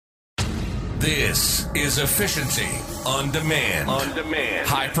This is Efficiency on Demand.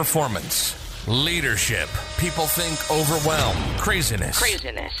 High performance. Leadership. People think overwhelm. Craziness.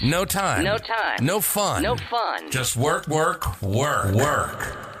 No time. No fun. Just work.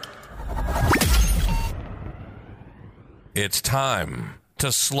 It's time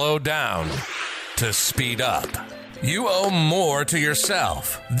to slow down, to speed up. You owe more to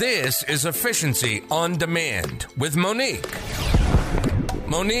yourself. This is Efficiency on Demand with Monique.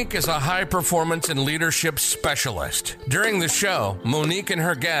 Monique is a high-performance and leadership specialist. During the show, Monique and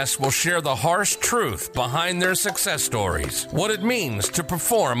her guests will share the harsh truth behind their success stories, what it means to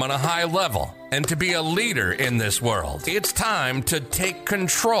perform on a high level, and to be a leader in this world. It's time to take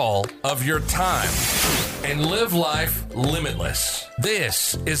control of your time and live life limitless.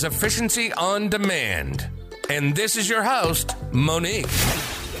 This is Efficiency on Demand, and this is your host, Monique.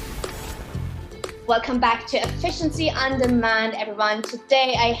 Welcome back to Efficiency on Demand, everyone.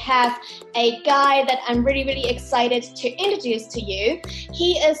 Today I have a guy that I'm really excited to introduce to you.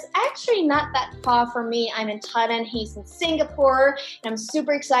 He is actually not that far from me. I'm in Thailand, he's in Singapore, and I'm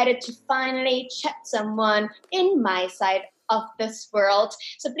super excited to finally chat someone in my side of this world.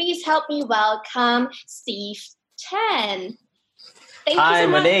 So please help me welcome Steve Tan. Hi,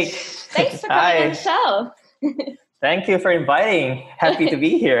 Monique. Thanks for coming on the show. Thank you for inviting. Happy to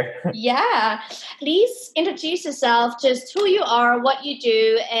be here. Yeah. Please introduce yourself, just who you are, what you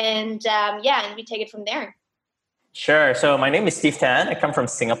do, and we take it from there. Sure. So my name is Steve Tan. I come from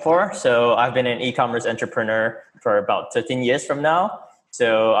Singapore. So I've been an e-commerce entrepreneur for about 13 years from now.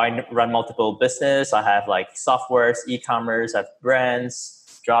 So I run multiple business. I have like softwares, e-commerce, I have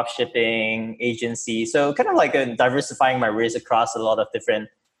brands, drop shipping, agency. So kind of like diversifying my risk across a lot of different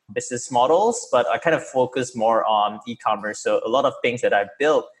business models, but I kind of focus more on e-commerce. So a lot of things that I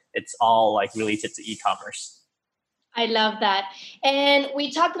built, it's all like related to e-commerce. I love that. And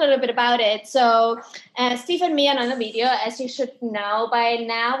we talked a little bit about it. So Steve and me are on a video, as you should know by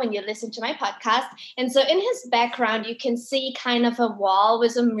now when you listen to my podcast. And so in his background, you can see kind of a wall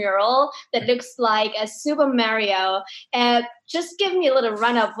with a mural that looks like a Super Mario. Just give me a little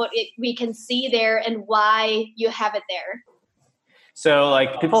run of what we can see there and why you have it there. So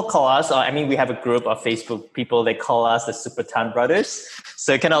like people call us, we have a group of Facebook people, they call us the Super Tan Brothers.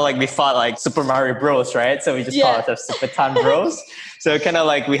 So kind of like we thought like Super Mario Bros, right? So we just call ourselves Super Tan Bros. So kind of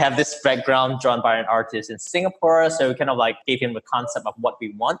like we have this background drawn by an artist in Singapore. So we kind of like gave him the concept of what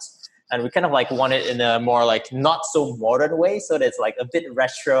we want. And we kind of like want it in a more like not so modern way. So that it's like a bit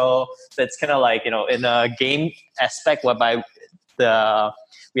retro. So it's kind of like, in a game aspect whereby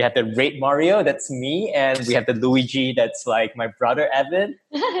we have the Red Mario, that's me, and we have the Luigi, that's like my brother Evan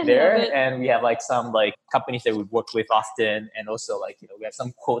there, and we have like some like companies that we work with often, and also like we have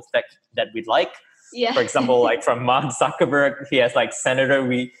some quotes that we like. Yeah. For example, like from Mark Zuckerberg, he has like Senator,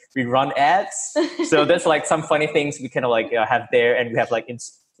 we run ads. So there's like some funny things we kind of like have there, and we have like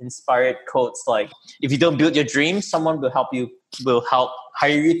inspired quotes like, if you don't build your dreams, someone will help hire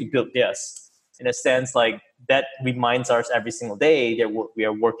you to build theirs. In a sense, like that reminds us every single day that we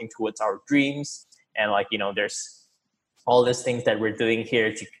are working towards our dreams. And like, there's all these things that we're doing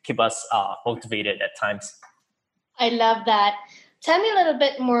here to keep us motivated at times. I love that. Tell me a little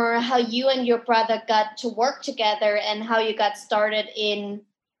bit more how you and your brother got to work together and how you got started in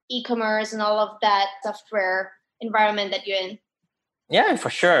e-commerce and all of that software environment that you're in. Yeah,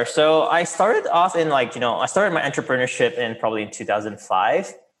 for sure. So I started off in I started my entrepreneurship in probably in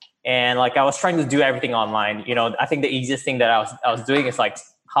 2005. And like I was trying to do everything online. I think the easiest thing that I was doing is like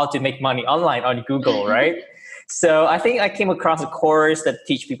how to make money online on Google, right? So I think I came across a course that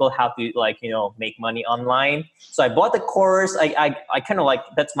teach people how to make money online. So I bought the course. I kind of like,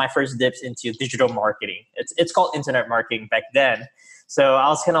 that's my first dips into digital marketing. It's called internet marketing back then. So I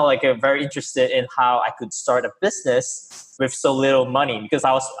was kind of like very interested in how I could start a business with so little money because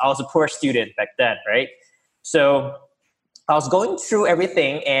I was a poor student back then, right? So I was going through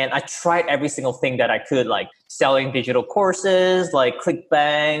everything and I tried every single thing that I could, like selling digital courses, like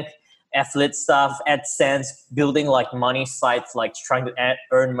ClickBank, affiliate stuff, AdSense, building like money sites, like trying to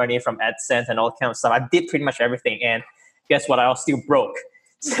earn money from AdSense and all kind of stuff. I did pretty much everything. And guess what? I was still broke.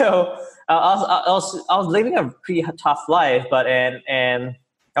 So I was living a pretty tough life, but and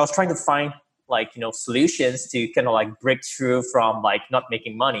I was trying to find solutions to kind of like break through from like not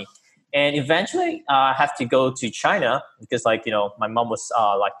making money. And eventually I have to go to China because my mom was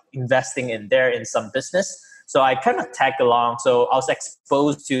investing in some business. So I kind of tagged along. So I was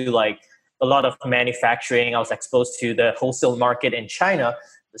exposed to like a lot of manufacturing. I was exposed to the wholesale market in China,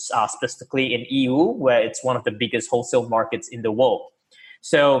 specifically in EU, where it's one of the biggest wholesale markets in the world.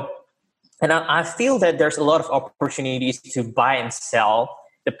 So, and I feel that there's a lot of opportunities to buy and sell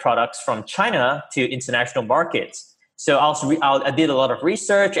the products from China to international markets. So I did a lot of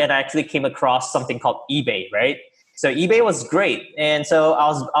research, and I actually came across something called eBay, right? So eBay was great, and so I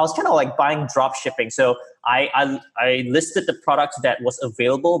was kind of like buying drop shipping. So I listed the products that was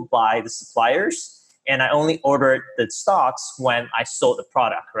available by the suppliers, and I only ordered the stocks when I sold the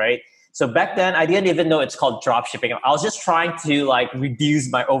product, right? So back then, I didn't even know it's called drop shipping. I was just trying to like reduce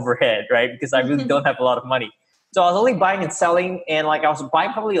my overhead, right? Because I really don't have a lot of money. So I was only buying and selling, and like I was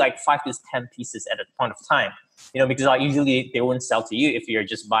buying probably like 5 to 10 pieces at a point of time, because like usually they wouldn't sell to you if you're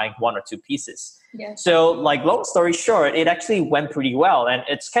just buying 1 or 2 pieces. Yeah. So like long story short, it actually went pretty well. And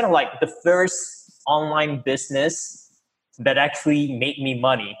it's kind of like the first online business that actually made me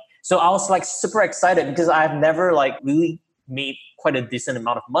money. So I was like super excited because I've never like really made quite a decent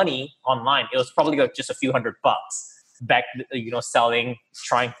amount of money online. It was probably like just a few $100 back,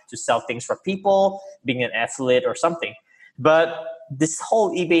 trying to sell things for people, being an affiliate or something. But this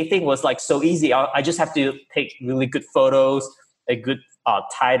whole eBay thing was like so easy. I just have to take really good photos, a good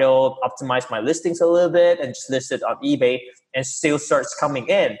title, optimize my listings a little bit, and just list it on eBay, and sales starts coming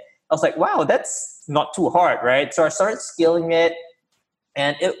in. I was like, wow, that's not too hard, right? So I started scaling it,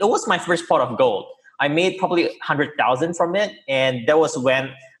 and it was my first pot of gold. I made probably 100,000 from it, and that was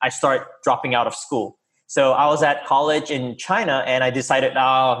when I started dropping out of school. So I was at college in China, and I decided,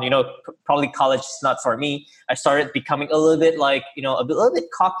 probably college is not for me. I started becoming a little bit like, a little bit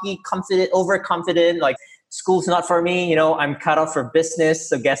cocky, confident, overconfident, like school's not for me. I'm cut off for business.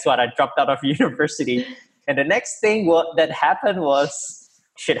 So guess what? I dropped out of university. And the next thing that happened was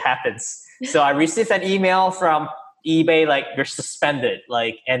shit happens. So I received an email from eBay, like you're suspended,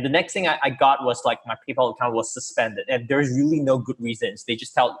 and the next thing I got was like my PayPal account was suspended, and there's really no good reasons. They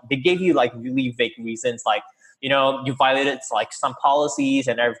gave you like really vague reasons, like, you violated like some policies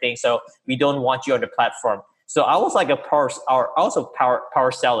and everything, so we don't want you on the platform. So I was like a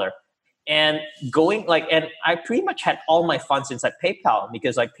power seller, and and I pretty much had all my funds inside PayPal,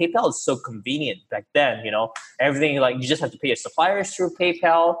 because like PayPal is so convenient back then, everything, like you just have to pay your suppliers through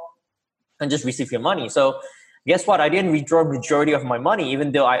PayPal and just receive your money. So guess what? I didn't withdraw majority of my money.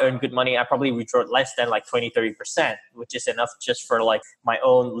 Even though I earned good money, I probably withdrew less than like 20-30%, which is enough just for like my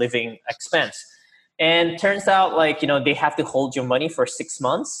own living expense. And turns out they have to hold your money for 6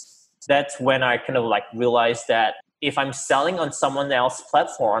 months. That's when I kind of like realized that if I'm selling on someone else's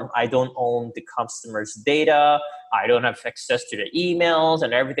platform, I don't own the customer's data. I don't have access to the emails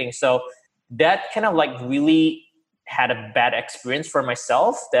and everything. So that kind of like really had a bad experience for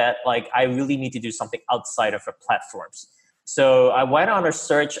myself, that like I really need to do something outside of the platforms. So I went on a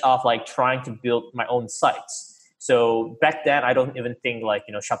search of like trying to build my own sites. So back then, I don't even think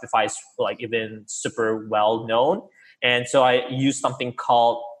Shopify is like even super well known. And so I used something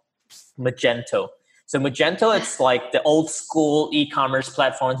called Magento. So Magento, it's like the old school e-commerce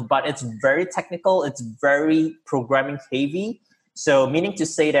platforms, but it's very technical. It's very programming heavy. So meaning to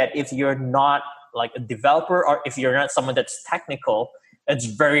say that if you're not like a developer, or if you're not someone that's technical, it's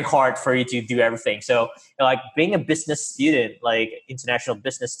very hard for you to do everything. So like being a business student, like international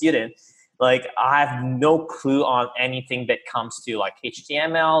business student, like I have no clue on anything that comes to like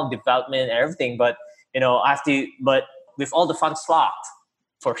HTML development and everything. But but with all the funds locked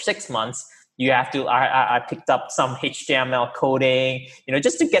for 6 months, I picked up some HTML coding,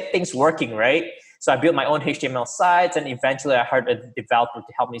 just to get things working, right? So I built my own HTML sites, and eventually I hired a developer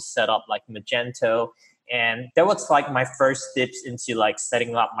to help me set up like Magento. And that was like my first steps into like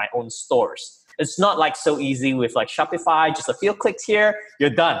setting up my own stores. It's not like so easy with like Shopify, just a few clicks here, you're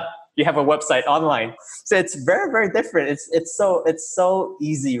done. You have a website online. So it's very, very different. It's so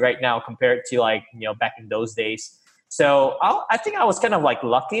easy right now compared to like, back in those days. So I think I was kind of like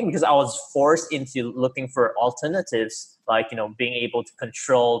lucky, because I was forced into looking for alternatives, like, being able to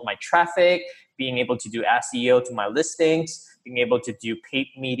control my traffic, being able to do SEO to my listings, being able to do paid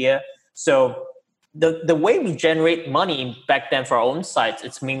media. So the way we generate money back then for our own sites,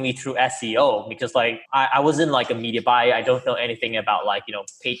 it's mainly through SEO, because like I wasn't like a media buyer. I don't know anything about like,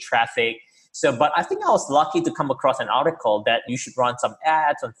 paid traffic. So, but I think I was lucky to come across an article that you should run some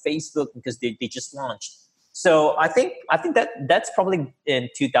ads on Facebook because they just launched. So I think that's probably in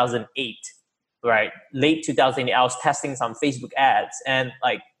 2008, right? Late 2008, I was testing some Facebook ads, and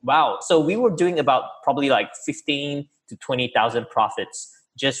like, wow. So we were doing about probably like 15 to 20,000 profits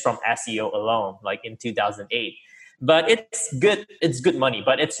just from SEO alone, like in 2008. But it's good money,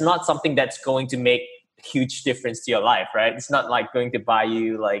 but it's not something that's going to make a huge difference to your life, right? It's not like going to buy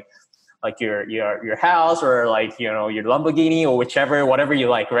you like your house, or like, your Lamborghini, or whatever you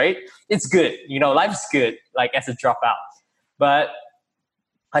like, right? It's good. Life's good, like as a dropout. But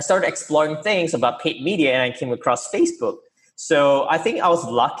I started exploring things about paid media, and I came across Facebook. So I think I was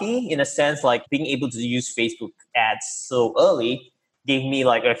lucky in a sense, like being able to use Facebook ads so early gave me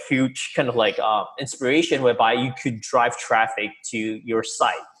like a huge kind of like inspiration whereby you could drive traffic to your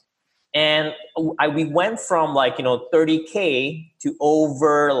site. And we went from like, 30K to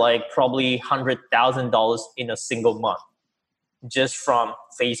over like probably $100,000 in a single month, just from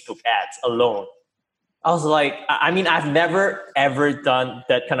Facebook ads alone. I was like, I mean, I've never ever done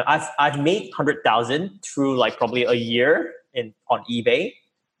that kind of. I've made 100,000 through like probably a year on eBay,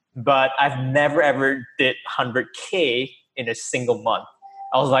 but I've never ever did 100K in a single month.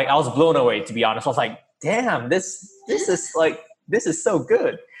 I was blown away, to be honest. I was like, damn, this is so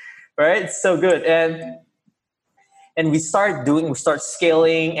good, right? It's so good, and we start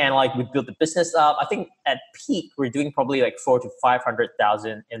scaling, and like we built the business up. I think at peak we're doing probably like 400,000 to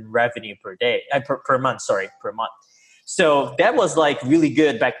 500,000 in revenue per month. So that was like really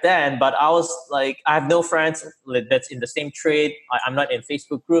good back then. But I was like, I have no friends that's in the same trade. I'm not in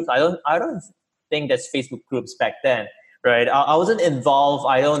Facebook groups. I don't think there's Facebook groups back then, right? I wasn't involved.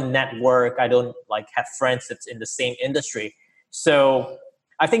 I don't network. I don't like have friends that's in the same industry. So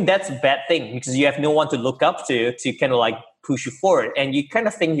I think that's a bad thing because you have no one to look up to kind of like push you forward. And you kind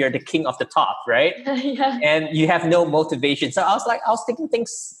of think you're the king of the top, right? Yeah. And you have no motivation. So I was taking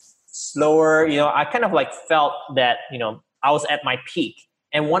things slower. I kind of like felt that, I was at my peak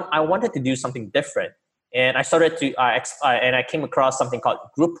and I wanted to do something different. And I started to, and I came across something called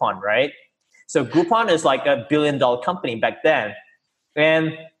Groupon, right? So Groupon is like $1 billion company back then.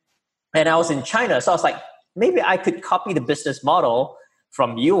 And I was in China. So I was like, maybe I could copy the business model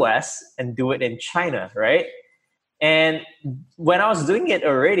from US and do it in China, right? And when I was doing it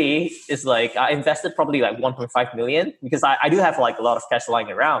already, it's like I invested probably like 1.5 million because I do have like a lot of cash lying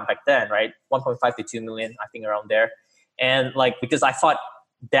around back then, right? 1.5 to 2 million, I think around there. And like, because I thought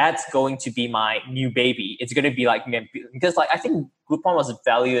that's going to be my new baby. It's going to be like, because like I think Groupon was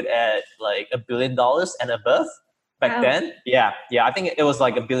valued at like $1 billion and above back then. Yeah. I think it was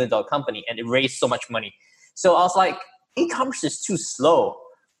like $1 billion company and it raised so much money. So I was like, e-commerce is too slow.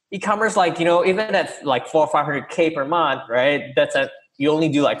 E-commerce, like, even at like 400 or 500K per month, right? You only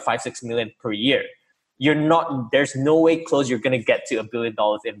do like 5-6 million per year. There's no way close you're going to get to $1 billion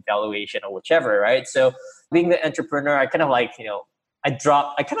in valuation or whichever, right? So being the entrepreneur, I kind of like, I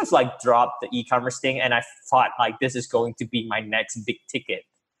kind of like dropped the e-commerce thing and I thought like, this is going to be my next big ticket.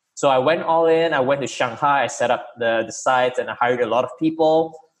 So I went all in, I went to Shanghai, I set up the sites and I hired a lot of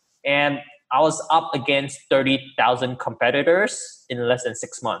people. And I was up against 30,000 competitors in less than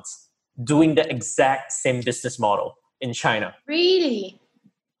 6 months doing the exact same business model in China. Really?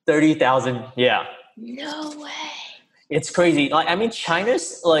 30,000, yeah. No way. It's crazy. Like, I mean,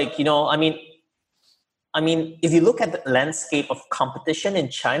 China's like, I mean, if you look at the landscape of competition in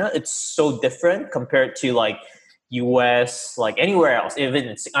China, it's so different compared to like US, like anywhere else.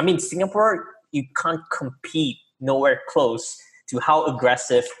 Singapore, you can't compete nowhere close to how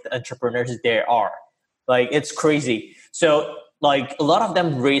aggressive the entrepreneurs there are. Like, it's crazy. So like a lot of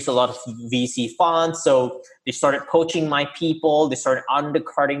them raised a lot of VC funds. So they started poaching my people. They started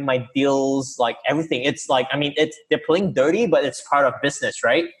undercutting my deals, like everything. It's like, they're playing dirty, but it's part of business,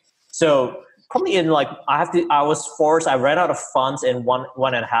 right? So probably in like, I ran out of funds in one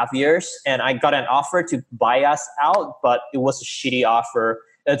and a half years and I got an offer to buy us out, but it was a shitty offer.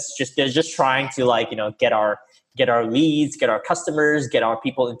 They're just trying to like, get our leads, get our customers, get our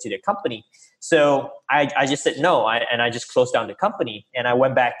people into the company. So I just said no, and I just closed down the company. And I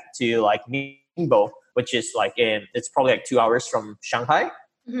went back to like Ningbo, which is like it's probably like 2 hours from Shanghai.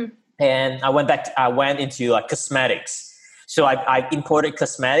 Mm-hmm. And I went into like cosmetics. So I imported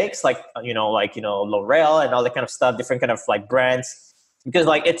cosmetics like L'Oreal and all that kind of stuff, different kind of like brands, because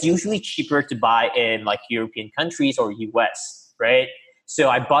like it's usually cheaper to buy in like European countries or US, right? So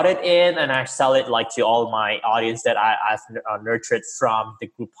I bought it in and I sell it like to all my audience that I've nurtured from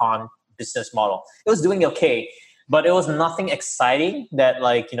the Groupon business model. It was doing okay, but it was nothing exciting that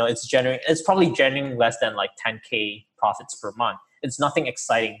like, it's probably generating less than like 10K profits per month. It's nothing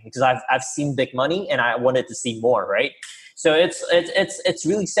exciting because I've seen big money and I wanted to see more, right? So it's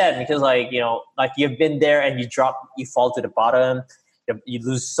really sad because like, like you've been there and you fall to the bottom, you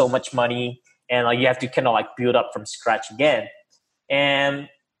lose so much money and like you have to kind of like build up from scratch again. And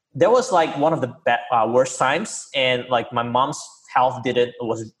that was like one of the worst times. And like my mom's health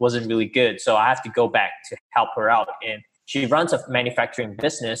wasn't really good. So I have to go back to help her out. And she runs a manufacturing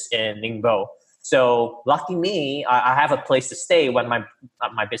business in Ningbo. So lucky me, I have a place to stay when my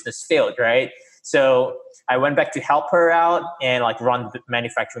business failed, right? So I went back to help her out and like run the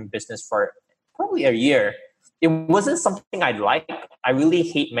manufacturing business for probably a year. It wasn't something I like. I really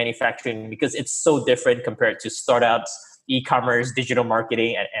hate manufacturing because it's so different compared to startups. e-commerce, digital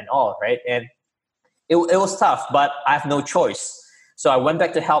marketing, and all, right? And it was tough, but I have no choice. So I went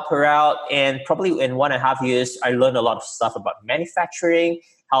back to help her out, and probably in 1.5 years, I learned a lot of stuff about manufacturing,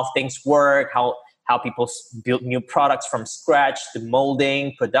 how things work, how people build new products from scratch, the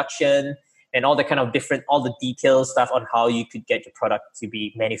molding, production, and all the kind of all the detailed stuff on how you could get your product to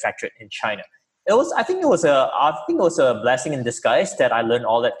be manufactured in China. I think it was a blessing in disguise that I learned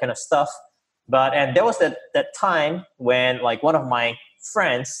all that kind of stuff. And there was that time when like one of my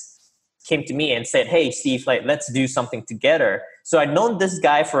friends came to me and said, "Hey, Steve, like let's do something together." So I'd known this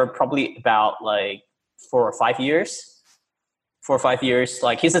guy for probably about like 4 or 5 years. 4 or 5 years.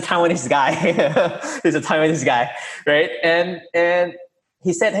 Like he's a Taiwanese guy. He's a Taiwanese guy, right? And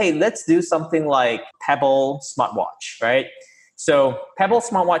he said, "Hey, let's do something like Pebble smartwatch," right? So Pebble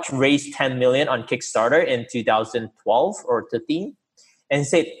smartwatch raised 10 million on Kickstarter in 2012 or 13, and he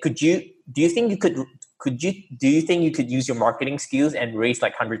said, "Do you think you could use your marketing skills and raise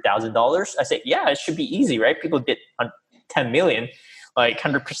like $100,000?" I said, "Yeah, it should be easy, right? People did 10 million. Like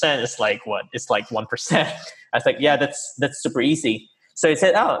 100% is like what? It's like 1%." I was like, "Yeah, that's super easy." So he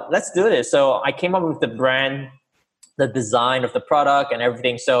said, "Oh, let's do this." So I came up with the brand, the design of the product, and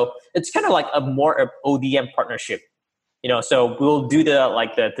everything. So it's kind of like a more ODM partnership, So we'll do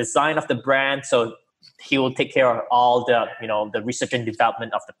the design of the brand. So he will take care of all the the research and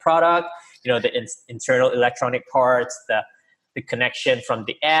development of the product, the internal electronic parts, the connection from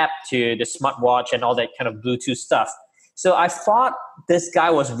the app to the smartwatch, and all that kind of Bluetooth stuff. So I thought this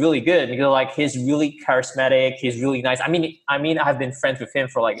guy was really good because like he's really charismatic, he's really nice. I mean I've been friends with him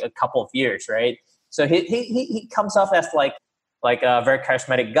for like a couple of years, right? So he comes off as like a very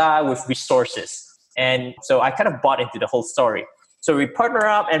charismatic guy with resources. And so I kind of bought into the whole story. So we partnered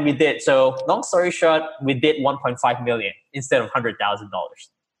up and we did. So long story short, we did 1.5 million instead of $100,000,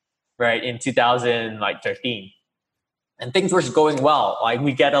 right? In 2013. And things were going well. Like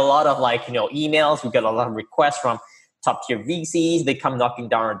we get a lot of emails, we get a lot of requests from top tier VCs. They come knocking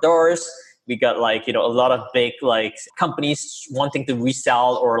down our doors. We got a lot of big companies wanting to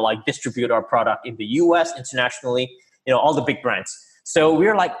resell or distribute our product in the US, internationally, all the big brands. So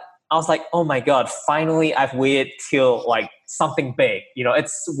I was like, oh my God, finally I've waited till something big.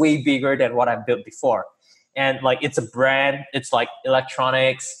 It's way bigger than what I've built before. And it's a brand, it's like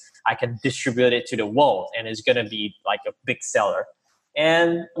electronics. I can distribute it to the world and it's going to be like a big seller.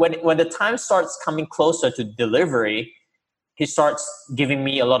 And when the time starts coming closer to delivery, he starts giving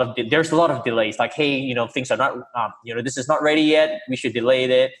me there's a lot of delays. Like, hey, things are not, this is not ready yet. We should delay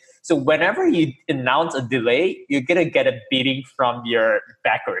it. So whenever you announce a delay, you're going to get a bidding from your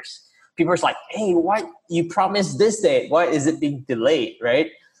backers. People are like, hey, why you promised this date? Why is it being delayed,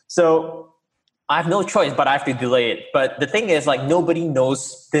 right? So I have no choice, but I have to delay it. But the thing is, nobody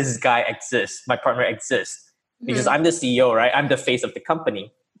knows this guy exists. My partner exists because I'm the CEO, right? I'm the face of the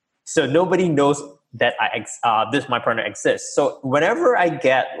company. So nobody knows that my partner exists. So whenever I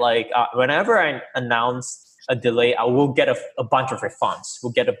get whenever I announce a delay, I will get a bunch of refunds.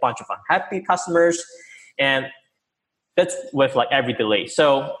 We'll get a bunch of unhappy customers, and that's with every delay.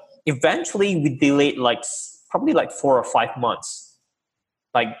 So eventually we delayed probably 4 or 5 months.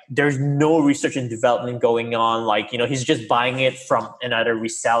 There's no research and development going on. He's just buying it from another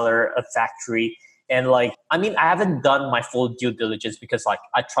reseller, a factory. And I haven't done my full due diligence because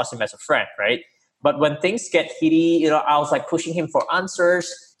I trust him as a friend, right? But when things get heaty, I was pushing him for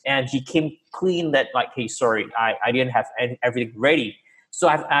answers. And he came clean that hey, sorry, I didn't have everything ready. So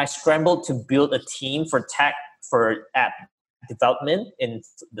I scrambled to build a team for app development in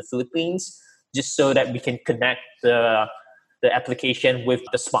the Philippines, just so that we can connect the application with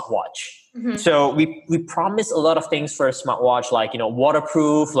the smartwatch. Mm-hmm. So we promised a lot of things for a smartwatch,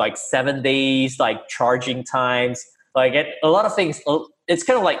 waterproof, 7 days, charging times, a lot of things. It's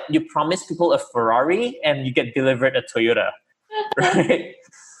kind of you promise people a Ferrari and you get delivered a Toyota, right?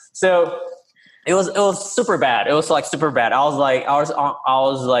 So it was super bad. It was super bad. I was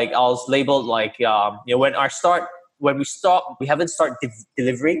labeled we haven't started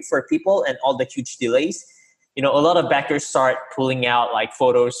delivering for people and all the huge delays. A lot of backers start pulling out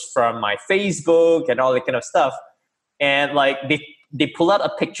photos from my Facebook and all that kind of stuff. And they pull out a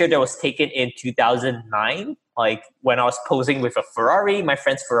picture that was taken in 2009, when I was posing with a Ferrari, my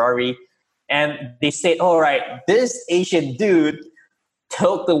friend's Ferrari. And they said, all right, this Asian dude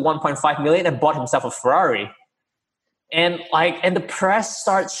took the 1.5 million and bought himself a Ferrari. And and the press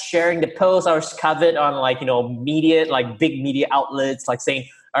starts sharing the post. I was covered on media, big media outlets, saying,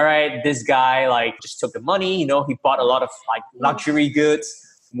 all right, this guy just took the money, he bought a lot of luxury goods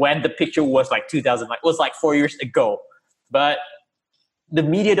when the picture was 2000, it was 4 years ago. But the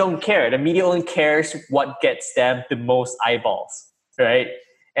media don't care. The media only cares what gets them the most eyeballs, right?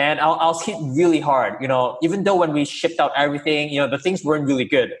 And I was hit really hard, even though when we shipped out everything, the things weren't really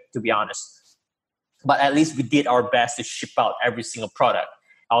good, to be honest. But at least we did our best to ship out every single product.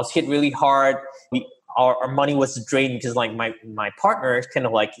 I was hit really hard. Our money was drained because like my partner kind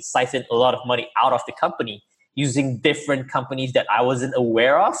of like siphoned a lot of money out of the company using different companies that I wasn't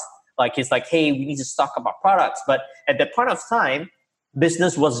aware of. Like he's like, hey, we need to stock up our products. But at that point of time,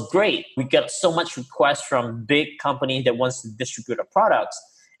 business was great. We got so much requests from big companies that wants to distribute our products.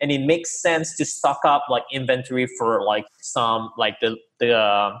 And it makes sense to stock up like inventory for like some like the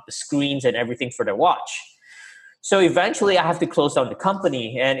screens and everything for the watch. So eventually I have to close down the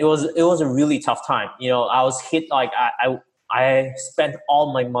company, and it was a really tough time. I was hit like I spent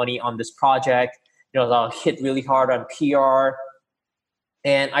all my money on this project. I was hit really hard on PR,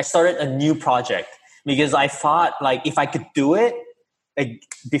 and I started a new project because I thought like if I could do it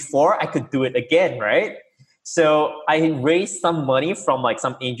before, I could do it again, right? So I raised some money from like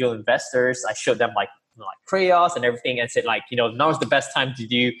some angel investors. I showed them like crayons and everything, and said like now's the best time to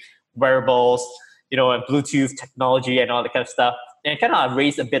do wearables, and Bluetooth technology and all that kind of stuff, and kind of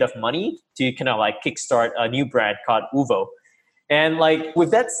raised a bit of money to kind of like kickstart a new brand called Uvo. And like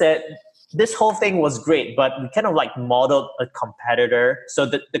with that said, this whole thing was great, but we kind of like modeled a competitor, so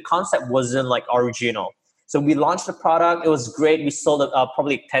the concept wasn't like original. So we launched the product. It was great. We sold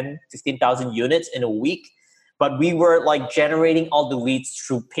probably 15,000 units in a week. But we were like generating all the leads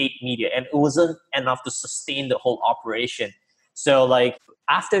through paid media, and it wasn't enough to sustain the whole operation. So like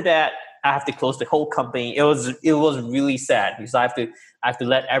after that, I have to close the whole company. It was really sad because I have to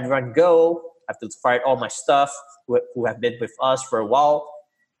let everyone go. I have to fire all my staff who have been with us for a while.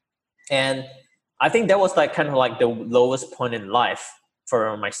 And I think that was like kind of like the lowest point in life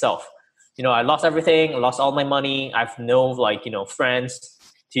for myself. I lost everything. I lost all my money. I have no like friends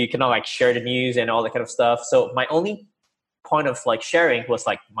to kind of like share the news and all that kind of stuff. So my only point of like sharing was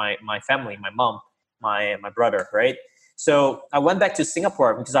like my family, my mom, my brother, right? So I went back to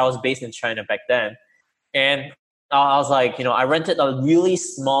Singapore because I was based in China back then. And I was like, I rented a really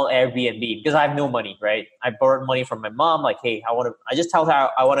small Airbnb because I have no money, right? I borrowed money from my mom. Like, hey, I just tell her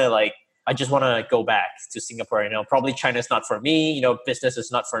I just want to go back to Singapore. Probably China's not for me. Business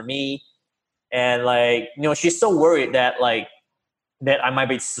is not for me. And like, she's so worried that like, that I might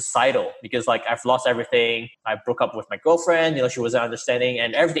be suicidal because like I've lost everything. I broke up with my girlfriend, she wasn't understanding,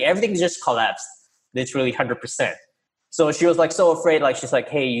 and everything just collapsed. Literally 100%. So she was like so afraid, like she's like,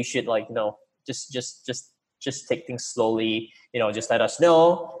 hey, you should like, just take things slowly, just let us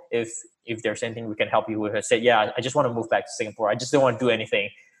know if there's anything we can help you with. I said, yeah, I just want to move back to Singapore. I just don't want to do anything.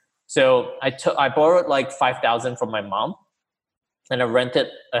 So I borrowed like 5,000 from my mom, and I rented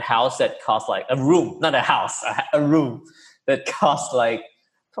a house that cost like a room, not a house, a room that cost like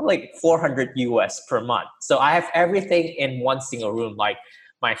probably like 400 US per month. So I have everything in one single room, like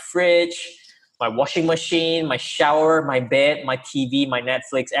my fridge, my washing machine, my shower, my bed, my TV, my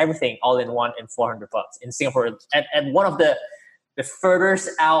Netflix, everything all in one, and $400 in Singapore at one of the furthest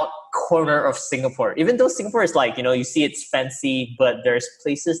out corner of Singapore. Even though Singapore is like, you see it's fancy, but there's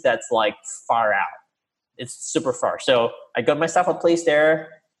places that's like far out. It's super far. So I got myself a place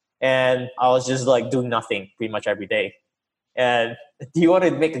there, and I was just like doing nothing pretty much every day. And do you want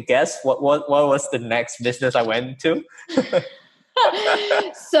to make a guess? What was the next business I went to?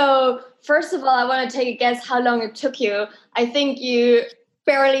 So first of all, I want to take a guess how long it took you. I think you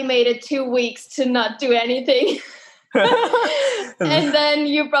barely made it 2 weeks to not do anything. And then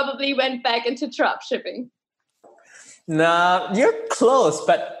you probably went back into drop shipping. Nah, you're close,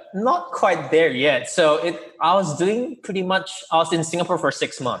 but not quite there yet. So I was doing pretty much, I was in Singapore for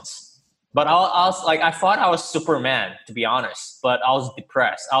 6 months. But I was like, I thought I was Superman, to be honest. But I was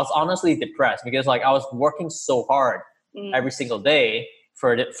depressed. I was honestly depressed because like I was working so hard every single day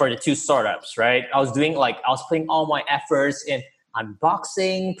for the two startups, right? I was putting all my efforts in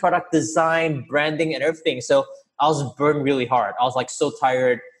unboxing, product design, branding, and everything. So I was burned really hard. I was like so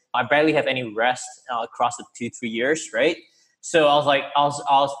tired. I barely have any rest across the 2-3 years, right? So I was like, I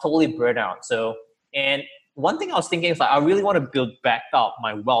was totally burned out. So, and one thing I was thinking is like, I really want to build back up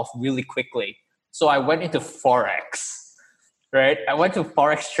my wealth really quickly. So I went into Forex, right? I went to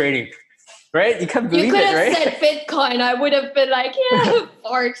Forex trading, right? You can't believe it, right? You could have said Bitcoin. I would have been like, yeah,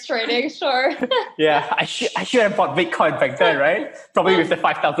 Forex trading, sure. Yeah, I should have bought Bitcoin back then, right? Probably with the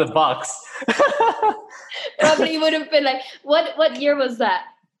 $5,000. Probably would have been like, what year was that?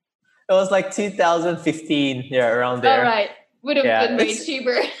 It was like 2015, yeah, around there. All right. Would have been way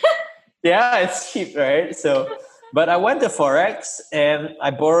cheaper. Yeah, it's cheap, right? So, but I went to Forex and I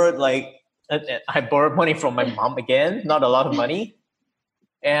borrowed money from my mom again, not a lot of money.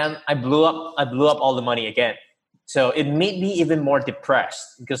 and I blew up all the money again. So it made me even more depressed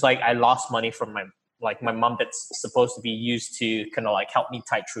because like I lost money from my mom that's supposed to be used to kind of like help me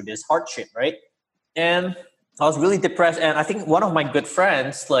tide through this hardship, right? And I was really depressed. And I think one of my good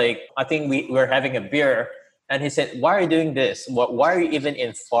friends, like I think we were having a beer, and he said, "Why are you doing this? Why are you even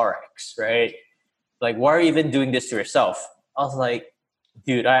in Forex, right? Like, why are you even doing this to yourself?" I was like,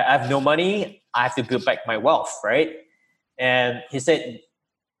 "Dude, I have no money. I have to build back my wealth, right?" And he said,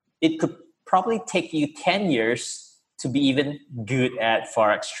 "It could probably take you 10 years to be even good at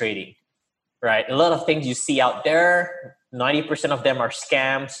Forex trading, right? A lot of things you see out there, 90% of them are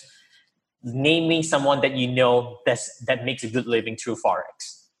scams. Name me someone that you know that makes a good living through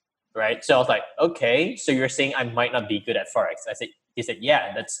Forex, right?" So I was like, "Okay, so you're saying I might not be good at Forex?" He said,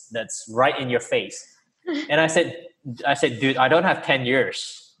 "Yeah, that's right in your face." And I said, "Dude, I don't have 10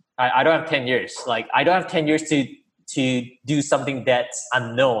 years. I don't have 10 years. Like, I don't have 10 years to do something that's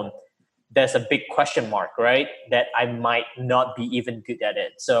unknown. There's a big question mark, right? That I might not be even good at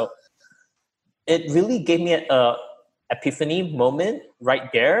it." So it really gave me a epiphany moment right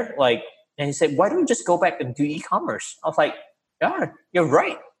there. Like, and he said, "Why don't you just go back and do e-commerce?" I was like, "Yeah, you're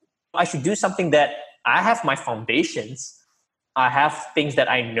right. I should do something that I have my foundations. I have things that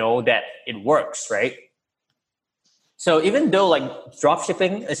I know that it works, right?" So even though like drop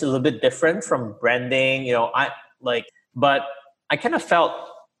shipping is a little bit different from branding, but I kind of felt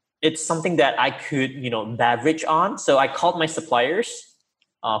it's something that I could, leverage on. So I called my suppliers,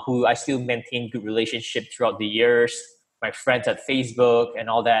 who I still maintain good relationship throughout the years, my friends at Facebook and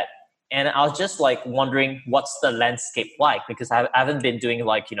all that. And I was just like wondering what's the landscape like, because I haven't been doing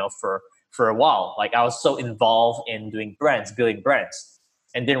for a while. Like I was so involved in doing brands, building brands,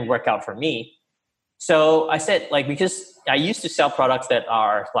 and didn't work out for me. So I said, like, because I used to sell products that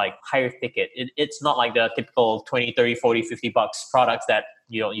are like higher ticket. It's not like the typical 20, 30, 40, 50 bucks products that,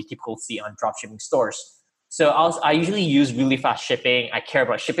 you typically see on dropshipping stores. So I usually use really fast shipping. I care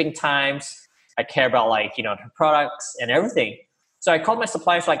about shipping times. I care about the products and everything. So I called my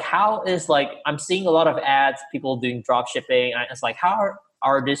suppliers, like, how is I'm seeing a lot of ads, people doing drop shipping. I was like, how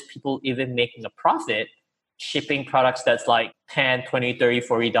are these people even making a profit shipping products that's like 10, 20, 30,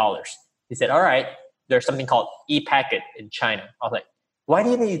 $40? He said, all right, there's something called e-packet in China. I was like, why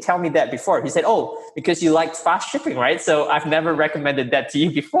didn't you tell me that before? He said, oh, because you like fast shipping, right? So I've never recommended that to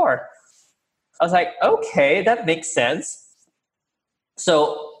you before. I was like, okay, that makes sense.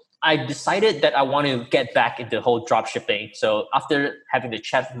 So I decided that I want to get back into the whole drop shipping. So after having the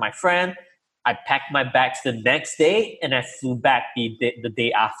chat with my friend, I packed my bags the next day and I flew back the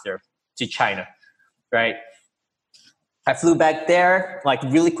day after to China, right? I flew back there like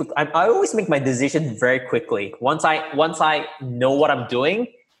really quick. I always make my decision very quickly. Once I know what I'm doing,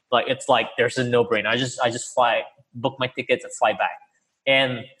 it's like there's a no-brainer. I just fly, book my tickets and fly back.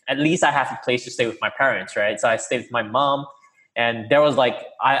 And at least I have a place to stay with my parents, right? So I stayed with my mom. And there was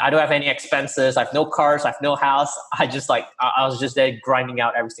I don't have any expenses. I have no cars. I have no house. I was just there grinding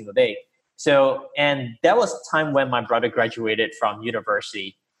out every single day. So, and that was the time when my brother graduated from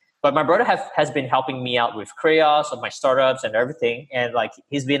university. But my brother has been helping me out with Crayoss, of my startups and everything. And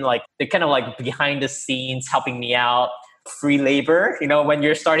he's been the kind of behind the scenes helping me out. Free labor, when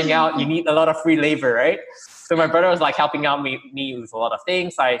you're starting out, you need a lot of free labor, right? So my brother was helping out me with a lot of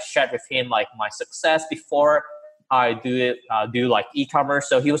things. I shared with him my success before I do e-commerce.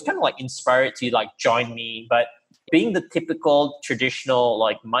 So he was kind of inspired to join me. But being the typical traditional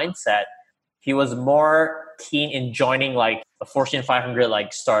mindset, he was more keen in joining a Fortune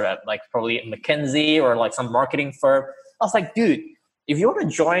 500 startup, probably a McKinsey or some marketing firm. I was like, dude, if you want to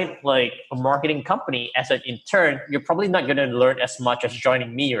join a marketing company as an intern, you're probably not going to learn as much as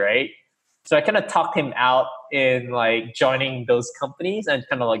joining me, right? So I kind of talked him out in joining those companies and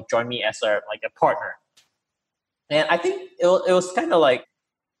kind of join me as a partner. And I think it was kind of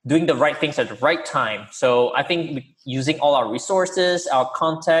doing the right things at the right time. So I think using all our resources, our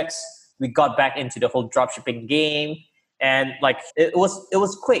context, we got back into the whole dropshipping game. And it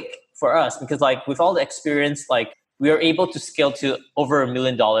was quick for us because with all the experience, we were able to scale to over $1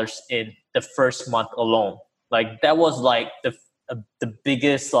 million in the first month alone. That was the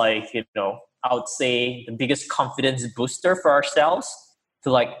biggest, I would say the biggest confidence booster for ourselves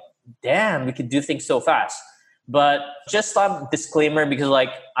to damn, we could do things so fast. But just some disclaimer, because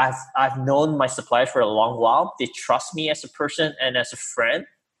I've known my suppliers for a long while. They trust me as a person and as a friend.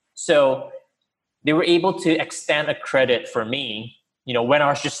 So they were able to extend a credit for me, when I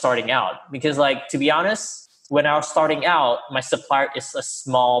was just starting out. Because to be honest, when I was starting out, my supplier is a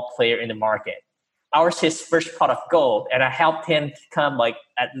small player in the market. Ours his first pot of gold, and I helped him become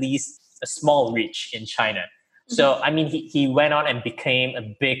at least a small reach in China. So, I mean, he went on and became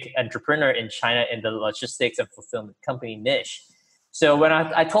a big entrepreneur in China in the logistics and fulfillment company niche. So when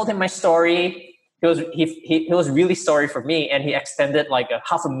I told him my story, he was really sorry for me, and he extended like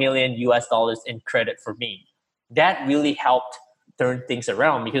 $500,000 US in credit for me. That really helped turn things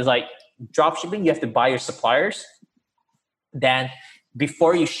around, because like drop shipping, you have to buy your suppliers. Then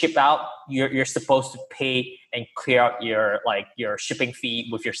before you ship out, you're supposed to pay and clear out your shipping fee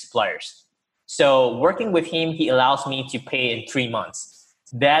with your suppliers. So working with him, he allows me to pay in 3 months.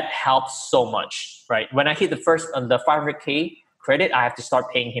 That helps so much, right? When I hit the 500K credit, I have to start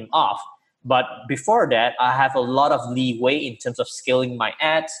paying him off. But before that, I have a lot of leeway in terms of scaling my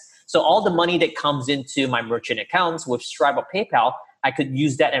ads. So all the money that comes into my merchant accounts with Stripe or PayPal, I could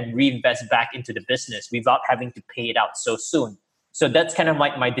use that and reinvest back into the business without having to pay it out so soon. So that's kind of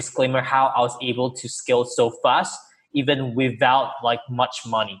like my disclaimer, how I was able to scale so fast, even without like much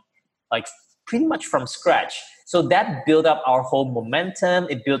money, like pretty much from scratch. So that built up our whole momentum.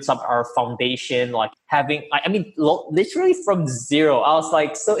 It builds up our foundation, like having, I mean, literally from zero. I was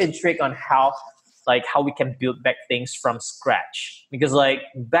like so intrigued on how we can build back things from scratch. Because like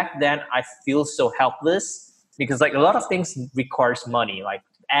back then I feel so helpless, because like a lot of things requires money, like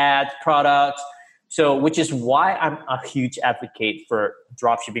ad, products. So which is why I'm a huge advocate for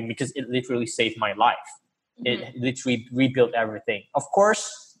dropshipping, because it literally saved my life. Mm-hmm. It literally rebuilt everything. Of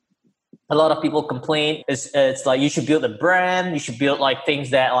course, a lot of people complain. It's like you should build a brand. You should build like things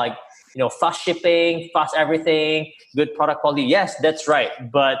that like, fast shipping, fast everything, good product quality. Yes, that's right.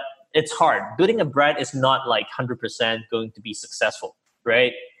 But it's hard. Building a brand is not like 100% going to be successful,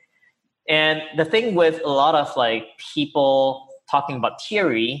 right? And the thing with a lot of like people talking about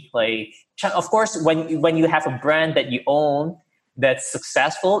theory, like of course, when you have a brand that you own that's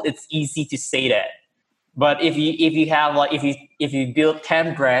successful, it's easy to say that. But if you build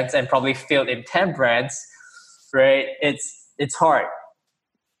 10 brands and probably failed in 10 brands, right? It's hard.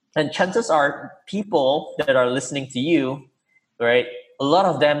 And chances are people that are listening to you, right? A lot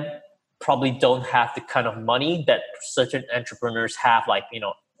of them probably don't have the kind of money that certain entrepreneurs have, like,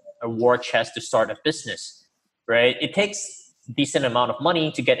 a war chest to start a business, right? It takes a decent amount of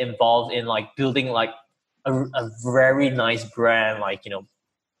money to get involved in like building like a very nice brand, like,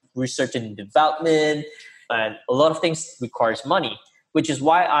 research and development, and a lot of things requires money, which is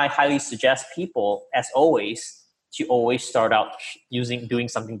why I highly suggest people, as always, to always start out doing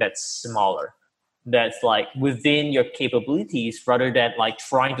something that's smaller, that's like within your capabilities, rather than like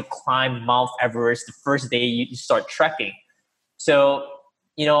trying to climb Mount Everest the first day you start trekking. So,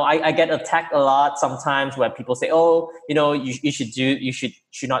 I get attacked a lot sometimes when people say, oh, you should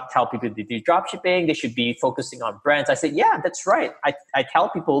not tell people to do drop shipping. They should be focusing on brands. I say, yeah, that's right. I tell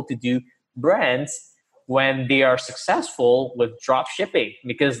people to do brands when they are successful with drop shipping,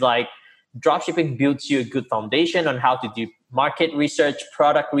 because like drop shipping builds you a good foundation on how to do market research,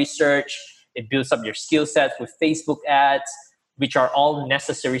 product research. It builds up your skill sets with Facebook ads, which are all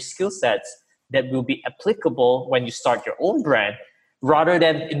necessary skill sets that will be applicable when you start your own brand, rather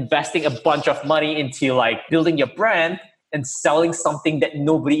than investing a bunch of money into like building your brand and selling something that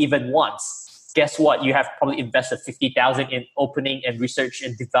nobody even wants. Guess what? You have probably invested $50,000 in opening and research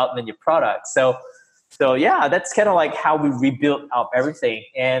and development your product. So yeah, that's kind of like how we rebuilt up everything.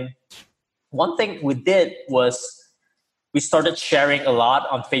 And one thing we did was we started sharing a lot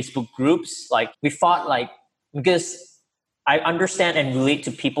on Facebook groups. Like we thought, like, because I understand and relate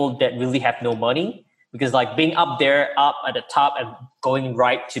to people that really have no money, because like being up at the top and going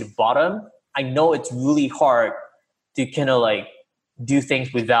right to the bottom, I know it's really hard to kind of like do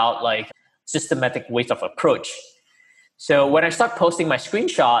things without like systematic ways of approach. So when I start posting my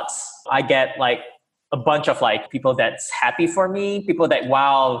screenshots, I get like a bunch of like people that's happy for me, people that,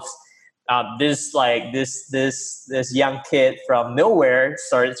 wow, this young kid from nowhere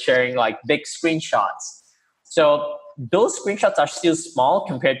started sharing like big screenshots. So those screenshots are still small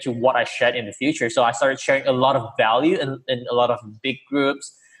compared to what I shared in the future. So I started sharing a lot of value in a lot of big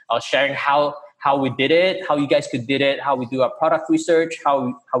groups. I was sharing how we did it, how you guys could did it, how we do our product research,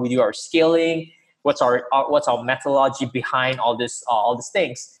 how we do our scaling, what's our methodology behind all these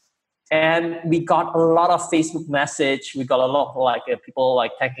things. And we got a lot of Facebook message. We got a lot of like people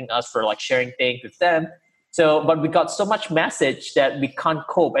like thanking us for like sharing things with them. So, but we got so much message that we can't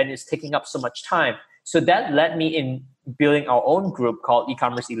cope, and it's taking up so much time. So that led me in building our own group called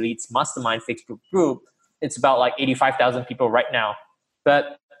E-commerce Elites Mastermind Facebook group. It's about like 85,000 people right now.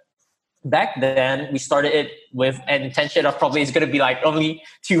 But back then we started it with an intention of probably it's going to be like only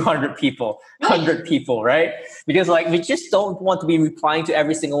 200 people, 100 people, right? Because like we just don't want to be replying to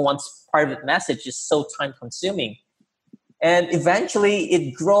every single one's private message. It's so time consuming. And eventually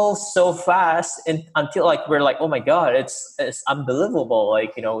it grows so fast until like we're like, oh my God, it's unbelievable.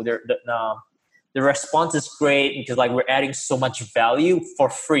 Like, the response is great because like we're adding so much value for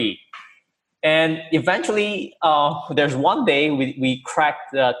free. And eventually, there's one day we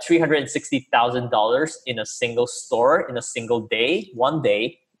cracked $360,000 in a single store in a single day, one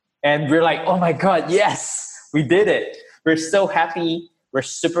day. And we're like, oh my God, yes, we did it. We're so happy. We're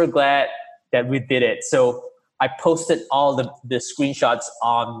super glad that we did it. So I posted all the screenshots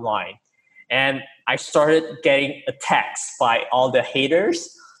online, and I started getting attacks by all the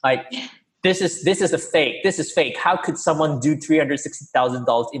haters. Like, this is a fake. This is fake. How could someone do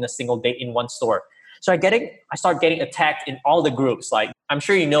 $360,000 in a single day in one store? So I start getting attacked in all the groups. Like, I'm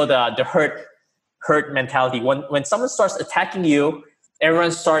sure you know the herd mentality. When someone starts attacking you,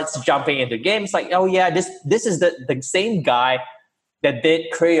 everyone starts jumping into games. Like, oh yeah, this is the same guy that did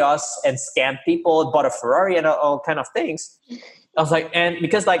Curios and scammed people, bought a Ferrari and all kind of things. I was like, and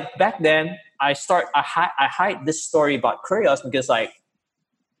because like back then I hide this story about Curios because like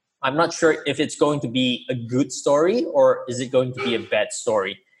I'm not sure if it's going to be a good story or is it going to be a bad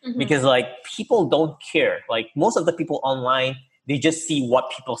story. Mm-hmm. Because like people don't care. Like most of the people online, they just see what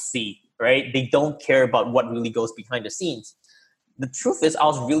people see, right? They don't care about what really goes behind the scenes. The truth is I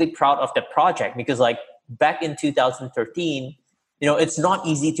was really proud of that project because like back in 2013, it's not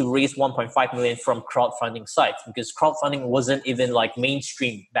easy to raise 1.5 million from crowdfunding sites because crowdfunding wasn't even like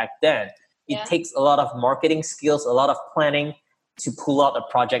mainstream back then. It takes a lot of marketing skills, a lot of planning to pull out a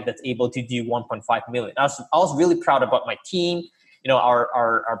project that's able to do 1.5 million. I was really proud about my team,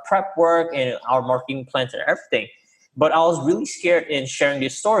 our prep work and our marketing plans and everything. But I was really scared in sharing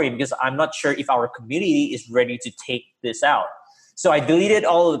this story because I'm not sure if our community is ready to take this out. So I deleted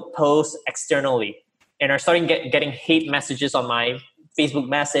all the posts externally. And I started getting hate messages on my Facebook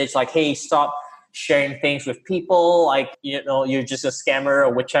message, like, hey, stop sharing things with people. Like, you're just a scammer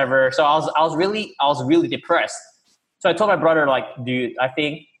or whichever. So I was really depressed. So I told my brother, like, dude, I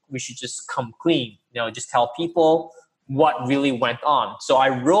think we should just come clean, just tell people what really went on. So I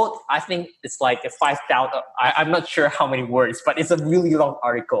wrote, I think it's like a 5,000, I'm not sure how many words, but it's a really long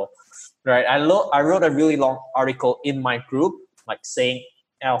article, right? I wrote a really long article in my group, like saying,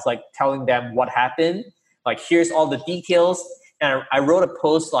 and I was like telling them what happened. Like, here's all the details. And I wrote a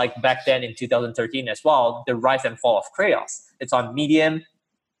post like back then in 2013 as well, the rise and fall of Curios. It's on Medium.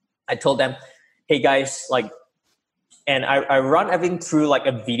 I told them, hey guys, like, and I run everything through like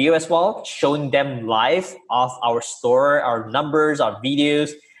a video as well, showing them live of our store, our numbers, our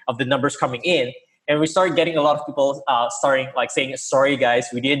videos of the numbers coming in. And we started getting a lot of people starting like saying, sorry guys,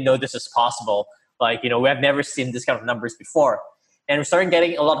 we didn't know this is possible. Like, we have never seen this kind of numbers before. And we started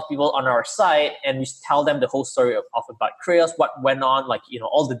getting a lot of people on our site, and we tell them the whole story of about Curios, what went on, like,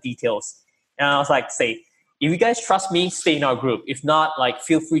 all the details. And I was like, say, if you guys trust me, stay in our group. If not, like,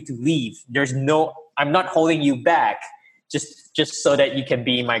 feel free to leave. I'm not holding you back just so that you can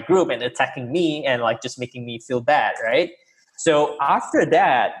be in my group and attacking me and like just making me feel bad, right? So after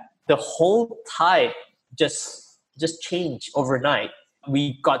that, the whole tide just changed overnight.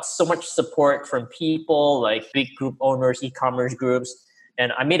 We got so much support from people like big group owners, e-commerce groups,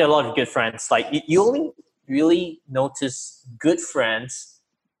 and I made a lot of good friends. Like you only really notice good friends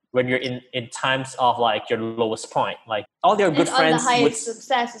when you're in times of like your lowest point. Like all your good friends on the highest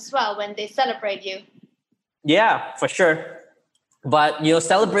success as well when they celebrate you. Yeah, for sure. But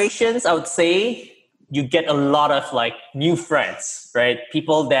celebrations, I would say you get a lot of like new friends, right?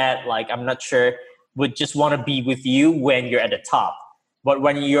 People that like I'm not sure would just want to be with you when you're at the top. But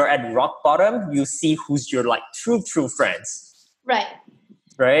when you're at rock bottom, you see who's your like true friends. Right.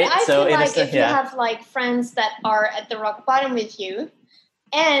 Right. I feel like if you have like friends that are at the rock bottom with you,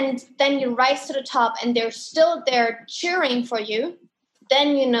 and then you rise to the top, and they're still there cheering for you,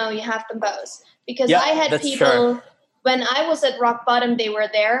 then you have them both. Because I had people when I was at rock bottom, they were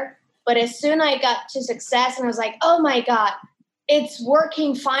there, but as soon I got to success, and I was like, oh my God, it's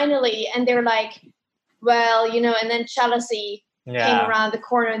working finally, and they're like, well, and then jealousy came around the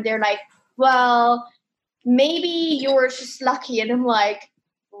corner, and they're like, well, maybe you were just lucky. And I'm like,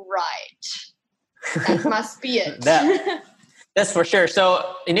 right, that must be it. That's for sure.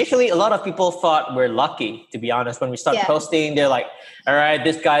 So initially, a lot of people thought we're lucky, to be honest. When we start posting, they're like, all right,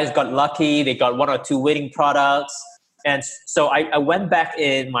 this guy's got lucky. They got 1 or 2 winning products. And so I went back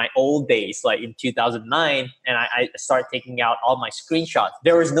in my old days, like in 2009, and I started taking out all my screenshots.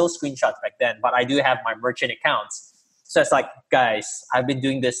 There was no screenshots back then, but I do have my merchant accounts. So it's like, guys, I've been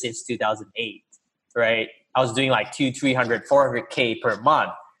doing this since 2008, right? I was doing like 200, 300, 400K per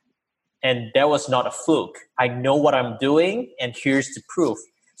month. And that was not a fluke. I know what I'm doing, and here's the proof.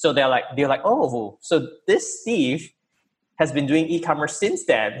 So they're like, oh, so this Steve has been doing e-commerce since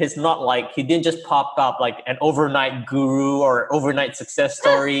then. He's not like, he didn't just pop up like an overnight guru or overnight success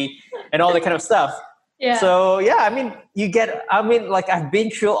story and all that kind of stuff. Yeah. So yeah, I mean, like I've been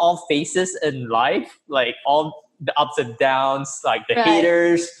through all phases in life, like all the ups and downs, like the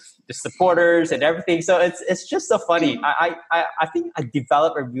haters, the supporters and everything. So it's just so funny. I think I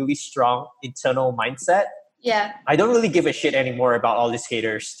developed a really strong internal mindset. Yeah. I don't really give a shit anymore about all these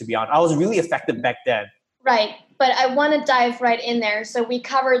haters, to be honest. I was really affected back then. Right. But I want to dive right in there. So we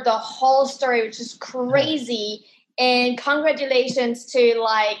covered the whole story, which is crazy. And congratulations to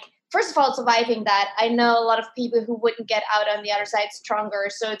like, first of all, surviving that. I know a lot of people who wouldn't get out on the other side stronger.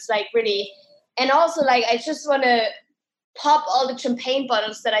 So it's like really, and also like, I just want to pop all the champagne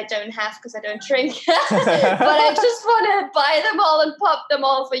bottles that I don't have because I don't drink. But I just want to buy them all and pop them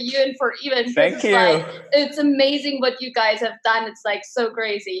all for you and for even. Thank you. Like, it's amazing what you guys have done. It's like so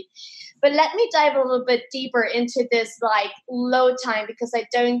crazy. But let me dive a little bit deeper into this like low time, because I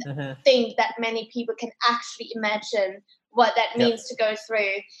don't think that many people can actually imagine what that means to go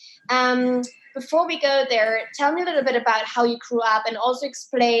through. Before we go there, tell me a little bit about how you grew up and also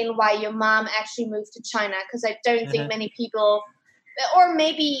explain why your mom actually moved to China, because I don't think many people, or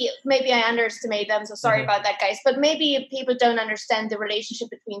maybe I underestimate them, so sorry about that, guys, but maybe people don't understand the relationship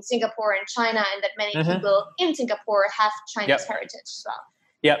between Singapore and China, and that many people in Singapore have Chinese heritage as well.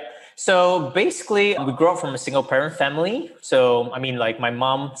 Yep. So basically, we grew up from a single parent family. So, I mean, like my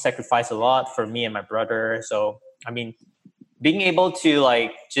mom sacrificed a lot for me and my brother. So, I mean, being able to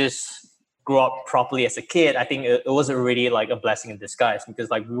like just grow up properly as a kid, I think it was already like a blessing in disguise, because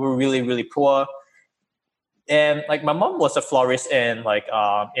like we were really, really poor. And like my mom was a florist in like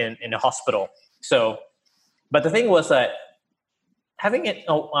in a hospital. So, but the thing was that having a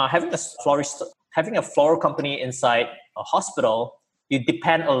floral company inside a hospital, you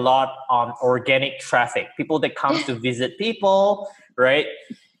depend a lot on organic traffic, people that come to visit people, right?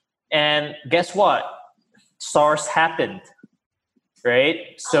 And guess what? SARS happened, right?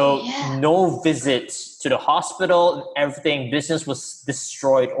 So no visits to the hospital, everything, business was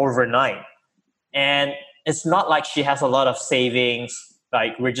destroyed overnight. And it's not like she has a lot of savings,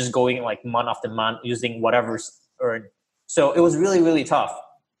 like we're just going like month after month using whatever's earned. So it was really, really tough.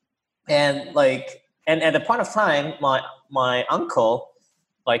 And like, and at the point of time, my uncle,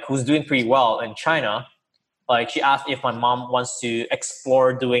 like who's doing pretty well in China, like she asked if my mom wants to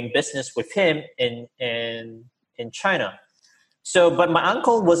explore doing business with him in China. So, but my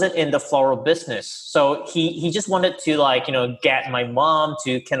uncle wasn't in the floral business. So he just wanted to like, you know, get my mom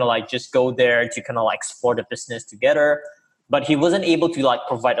to kind of like just go there to kind of like explore the business together. But he wasn't able to like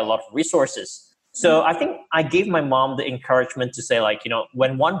provide a lot of resources. So I think I gave my mom the encouragement to say like, you know,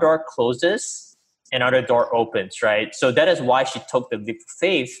 when one door closes, another door opens, right? So that is why she took the leap of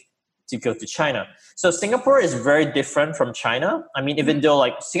faith to go to China. So Singapore is very different from China. I mean, even though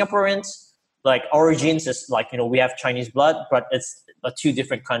like Singaporeans, like origins is like, you know, we have Chinese blood, but it's two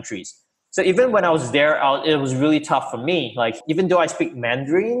different countries. So even when I was there, it was really tough for me. Like, even though I speak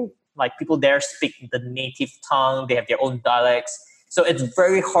Mandarin, like people there speak the native tongue, they have their own dialects. So it's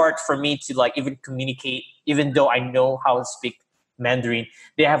very hard for me to like even communicate, even though I know how to speak Mandarin.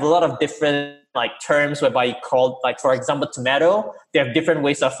 They have a lot of different like terms whereby you call, like, for example, tomato, they have different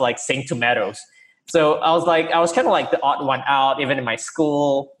ways of like saying tomatoes. So I was kind of like the odd one out, even in my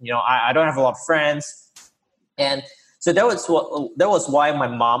school. You know, I don't have a lot of friends. And so that was why my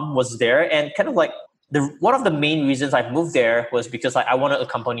mom was there. And kind of like one of the main reasons I moved there was because like I wanted to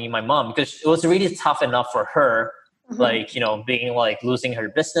accompany my mom, because it was really tough enough for her, like, you know, being like losing her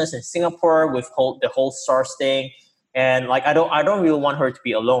business in Singapore with the whole SARS thing. And like, I don't really want her to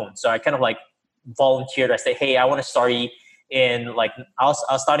be alone. So I kind of like volunteered. I said, hey, I want to study in like, I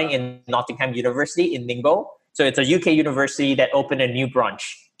was studying in Nottingham University in Ningbo. So it's a UK university that opened a new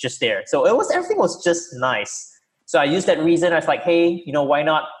branch just there. So everything was just nice. So I used that reason. I was like, hey, you know, why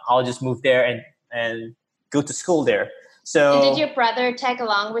not? I'll just move there and go to school there. So, and did your brother tag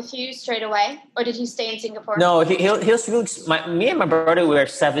along with you straight away, or did he stay in Singapore? No, he was really, me and my brother were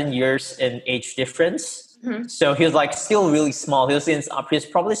 7 years in age difference. So he was like still really small. He was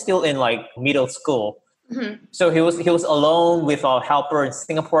probably still in like middle school. So he was alone with our helper in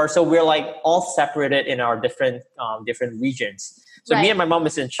Singapore. So we're like all separated in our different regions. So me and my mom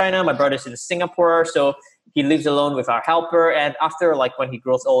is in China, my brother's in Singapore. So he lives alone with our helper. And after like when he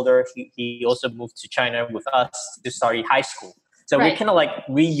grows older, he also moved to China with us to study high school. So we kind of like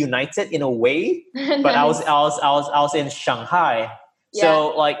reunited in a way. But nice. I was in Shanghai. Yeah. So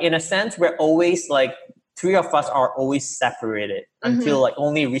like in a sense, we're always like, three of us are always separated until like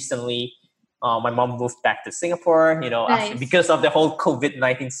only recently My mom moved back to Singapore, Nice. because of the whole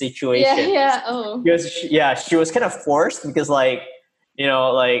COVID-19 situation. Yeah. Oh. Because she was kind of forced because like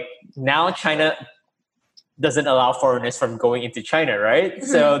now China doesn't allow foreigners from going into China, right?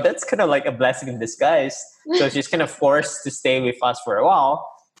 So that's kind of like a blessing in disguise. So she's kind of forced to stay with us for a while.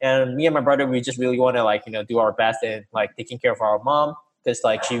 And me and my brother, we just really want to do our best in like taking care of our mom, because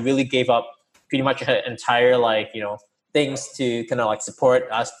like she really gave up pretty much her entire things to kind of like support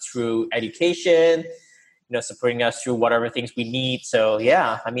us through education, supporting us through whatever things we need. So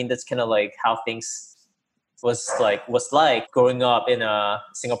yeah, I mean, that's kind of like how things was like growing up in a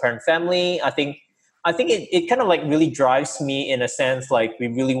single parent family. I think it kind of like really drives me in a sense, like we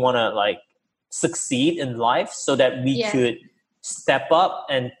really want to like succeed in life so that we could step up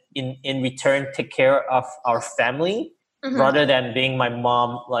and in return take care of our family, rather than being my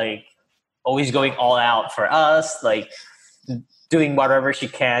mom, like always going all out for us, like doing whatever she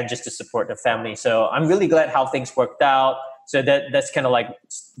can just to support the family. So I'm really glad how things worked out. So that's kind of like,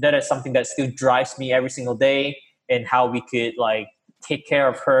 that is something that still drives me every single day, and how we could like take care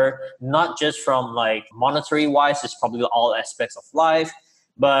of her, not just from like monetary wise, it's probably all aspects of life,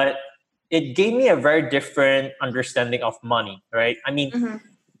 but it gave me a very different understanding of money, right? I mean,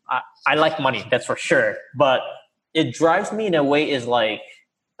 I like money, that's for sure, but it drives me in a way is like,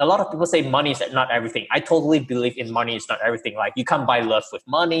 a lot of people say money is not everything. I totally believe in money is not everything. Like you can't buy love with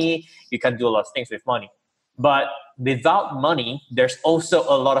money, you can't do a lot of things with money. But without money, there's also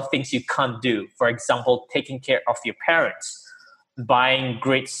a lot of things you can't do. For example, taking care of your parents, buying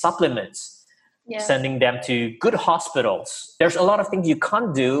great supplements, sending them to good hospitals. There's a lot of things you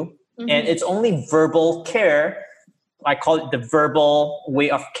can't do, and it's only verbal care. I call it the verbal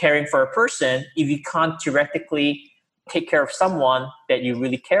way of caring for a person if you can't theoretically take care of someone that you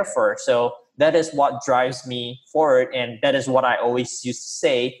really care for. So that is what drives me forward, and that is what I always used to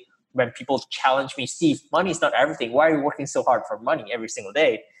say when people challenge me, Steve, money is not everything. Why are you working so hard for money every single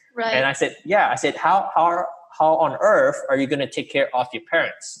day? Right. And I said, how on earth are you going to take care of your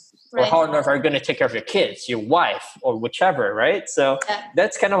parents? Right. Or how on earth are you going to take care of your kids, your wife, or whichever, right? So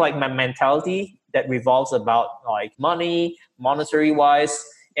that's kind of like my mentality that revolves about like money, monetary wise.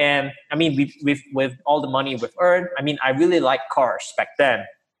 And I mean, with all the money we've earned, I mean, I really liked cars back then.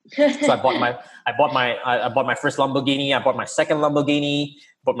 So I bought my first Lamborghini, I bought my second Lamborghini,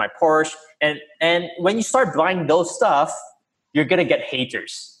 bought my Porsche. And when you start buying those stuff, you're going to get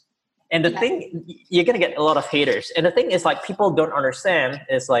haters. And the thing, you're going to get a lot of haters. And the thing is like, people don't understand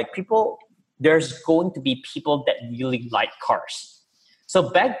is like there's going to be people that really like cars. So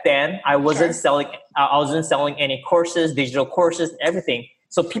back then I wasn't selling any courses, digital courses, everything.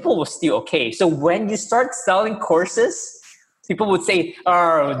 So people were still okay. So when you start selling courses, people would say,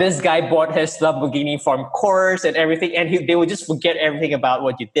 oh, this guy bought his Lamborghini from course and everything. And they would just forget everything about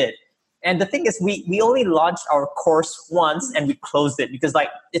what you did. And the thing is, we only launched our course once and we closed it because like,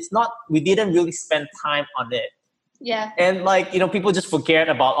 we didn't really spend time on it. Yeah. And like, people just forget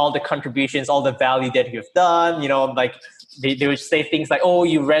about all the contributions, all the value that you've done, like they would say things like, oh,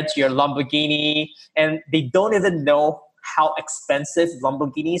 you rent your Lamborghini, and they don't even know how expensive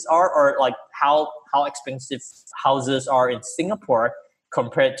Lamborghinis are, or like how expensive houses are in Singapore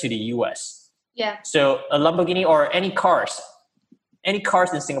compared to the US. Yeah. So a Lamborghini or any cars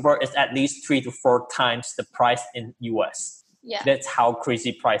in Singapore is at least 3 to 4 times the price in US. Yeah. That's how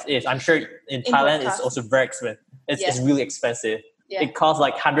crazy price is. I'm sure in Thailand it's also very expensive. It's really expensive. Yeah. It costs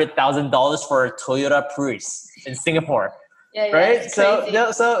like $100,000 for a Toyota Prius in Singapore. Yeah, right. So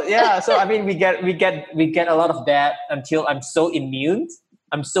I mean, we get a lot of that until I'm so immune.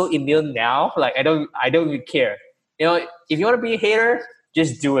 I'm so immune now. Like I don't really care. If you want to be a hater,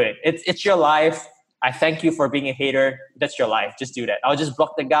 just do it. It's your life. I thank you for being a hater. That's your life. Just do that. I'll just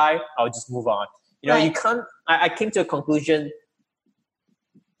block the guy. I'll just move on. You can't. I came to a conclusion.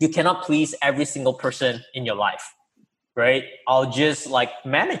 You cannot please every single person in your life, right? I'll just like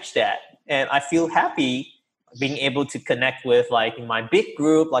manage that, and I feel happy being able to connect with like in my big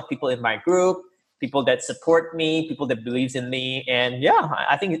group, like people in my group, people that support me, people that believes in me. And yeah,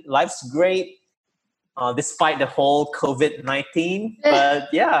 I think life's great despite the whole COVID-19, but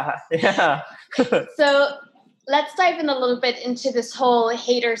yeah. So let's dive in a little bit into this whole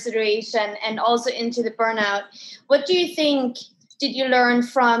hater situation and also into the burnout. What do you think did you learn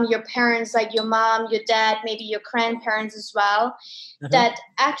from your parents, like your mom, your dad, maybe your grandparents as well, that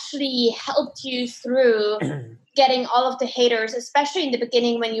actually helped you through getting all of the haters, especially in the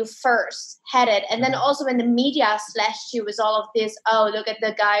beginning when you first had it? And then also when the media slashed you with all of this, oh, look at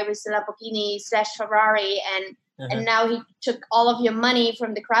the guy with the Lamborghini / Ferrari, and now he took all of your money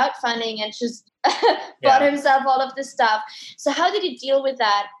from the crowdfunding and just bought himself all of this stuff. So how did you deal with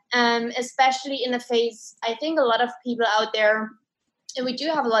that? especially in the face, I think a lot of people out there, and we do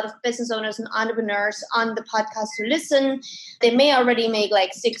have a lot of business owners and entrepreneurs on the podcast who listen. They may already make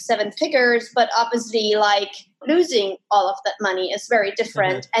like 6-7 figures, but obviously like losing all of that money is very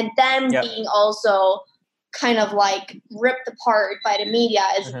different. And then being also kind of like ripped apart by the media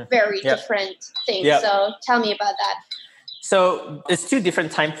is very different thing. So tell me about that. So it's two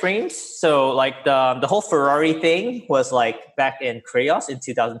different time frames. So like the whole Ferrari thing was like back in Crayolas in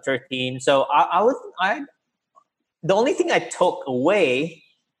 2013. So the only thing I took away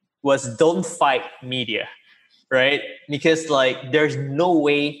was don't fight media, right? Because like there's no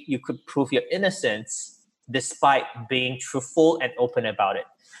way you could prove your innocence despite being truthful and open about it.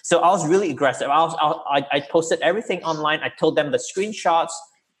 So I was really aggressive. I posted everything online. I told them the screenshots,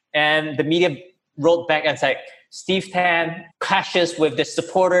 and the media wrote back and said, Steve Tan clashes with the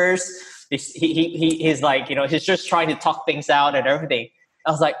supporters. He's like, he's just trying to talk things out and everything.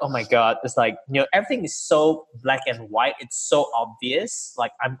 I was like, oh my God, it's like, everything is so black and white. It's so obvious.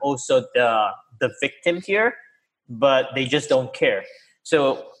 Like I'm also the victim here, but they just don't care.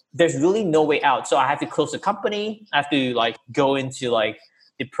 So there's really no way out. So I have to close the company. I have to like go into like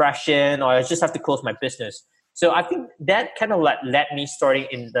depression, or I just have to close my business. So I think that kind of led me starting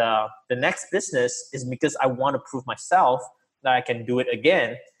in the next business is because I want to prove myself that I can do it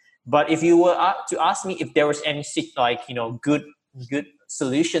again. But if you were to ask me if there was any like, good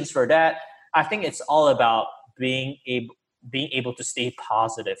solutions for that, I think it's all about being able to stay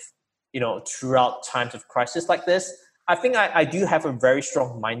positive, throughout times of crisis like this. I think I do have a very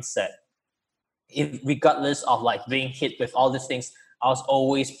strong mindset. Regardless of like being hit with all these things, I was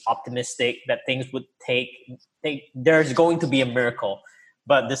always optimistic that things would there's going to be a miracle.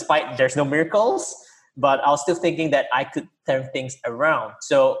 But despite there's no miracles, but I was still thinking that I could turn things around.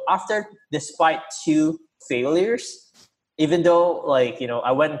 So despite 2 failures, even though like,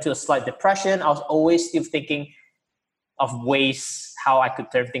 I went into a slight depression, I was always still thinking of ways how I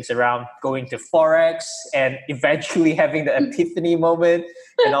could turn things around, going to Forex and eventually having the epiphany moment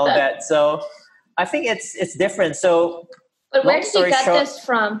and all that. So I think it's different. So but where did you get this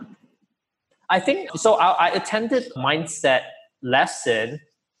from? I think, so I attended mindset lesson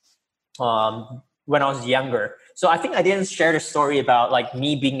when I was younger. So I think I didn't share the story about like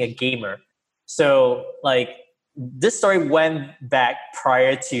me being a gamer. So like this story went back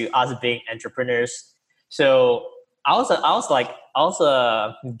prior to us being entrepreneurs. So I was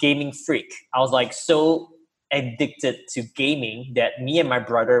a gaming freak. I was like so addicted to gaming that me and my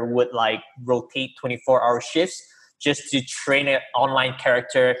brother would like rotate 24-hour shifts just to train an online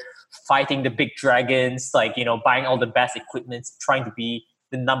character, fighting the big dragons, like, buying all the best equipment, trying to be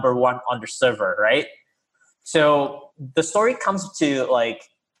the number one on the server, right? So the story comes to like,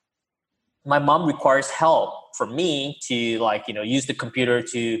 my mom requires help from me to like, use the computer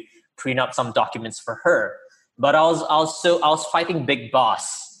to print out some documents for her. But I was fighting Big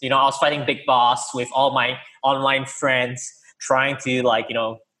Boss. I was fighting Big Boss with all my online friends, trying to like,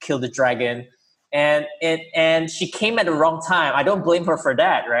 kill the dragon. And she came at the wrong time. I don't blame her for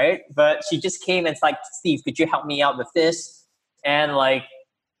that, right? But she just came and it's like, Steve, could you help me out with this? And like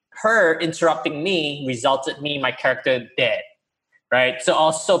her interrupting me resulted my character dead, right? So I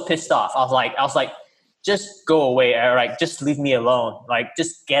was so pissed off. I was like, just go away, or like just leave me alone. Like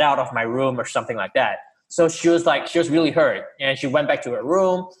just get out of my room or something like that. So she was really hurt, and she went back to her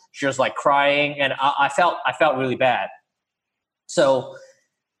room. She was like crying, and I felt really bad. So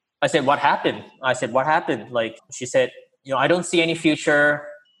I said, what happened? Like she said, I don't see any future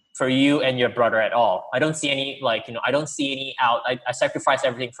for you and your brother at all. I don't see any, I don't see any out. I sacrificed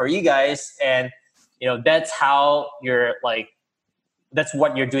everything for you guys. And, that's how that's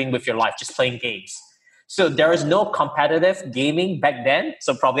what you're doing with your life, just playing games. So there was no competitive gaming back then.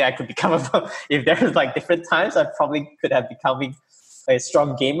 So probably I could become, if there's like different times, I probably could have become a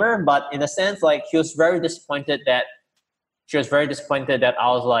strong gamer. But in a sense, like she was very disappointed that I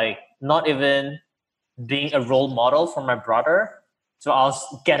was like not even being a role model for my brother. So I was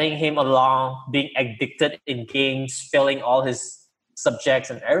getting him along, being addicted in games, failing all his subjects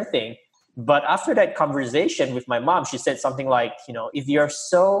and everything. But after that conversation with my mom, she said something like, if you're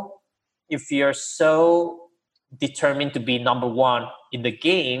so determined to be number one in the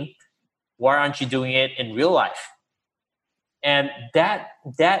game, why aren't you doing it in real life? And that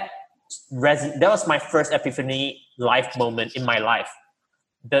was my first epiphany life moment in my life.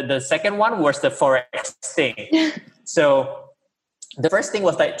 The second one was the Forex thing. So the first thing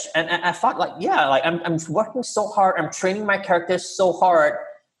was like, and I thought like, yeah, like I'm working so hard. I'm training my characters so hard,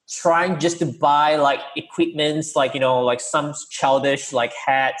 trying just to buy like equipments, like, like some childish like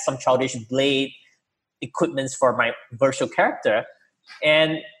hat, some childish blade equipments for my virtual character.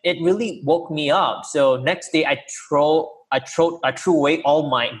 and it really woke me up. So next day I threw away all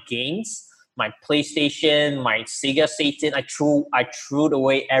my games, my PlayStation, my Sega Saturn. I threw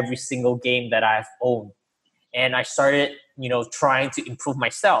away every single game that I've owned, and I started, trying to improve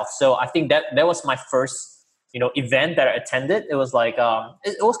myself. So I think that was my first, event that I attended. It was like,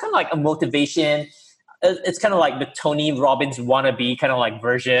 it was kind of like a motivation. It's kind of like the Tony Robbins wannabe kind of like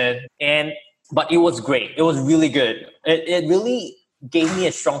version, but it was great. It was really good. It really gave me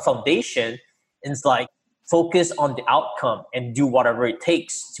a strong foundation. And it's like, focus on the outcome and do whatever it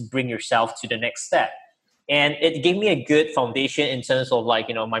takes to bring yourself to the next step. And it gave me a good foundation in terms of like,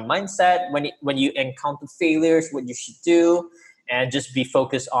 my mindset when you encounter failures, what you should do, and just be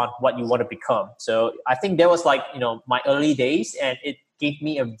focused on what you want to become. So I think that was like, my early days, and it gave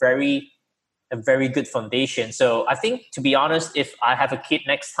me a very good foundation. So I think, to be honest, if I have a kid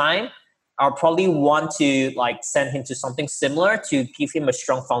next time, I'll probably want to like send him to something similar to give him a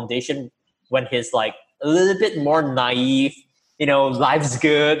strong foundation when he's like a little bit more naive. Life's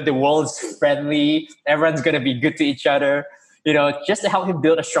good, the world's friendly, everyone's going to be good to each other, just to help him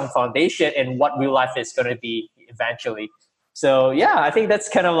build a strong foundation in what real life is going to be eventually. So yeah, I think that's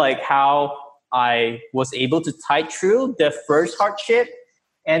kind of like how I was able to tide through the first hardship.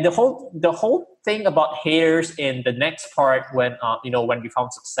 And the whole thing about haters in the next part, when when we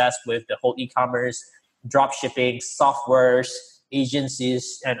found success with the whole e-commerce, drop shipping, softwares,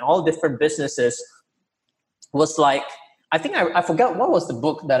 agencies, and all different businesses, was like, I think I forgot what was the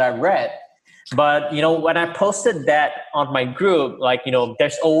book that I read, but when I posted that on my group, like,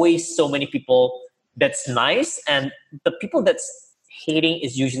 there's always so many people that's nice, and the people that's hating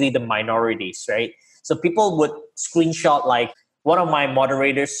is usually the minorities, right? So people would screenshot, like, one of my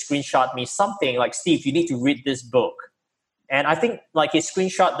moderators screenshot me something like, Steve, you need to read this book. And I think like he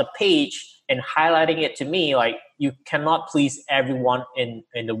screenshot the page and highlighting it to me, like, you cannot please everyone in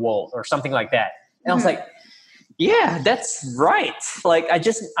the world or something like that. And I was like, yeah, that's right. Like, I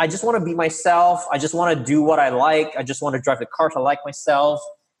just want to be myself. I just want to do what I like. I just want to drive the cars I like myself.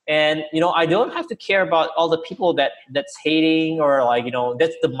 And, I don't have to care about all the people that's hating, or like,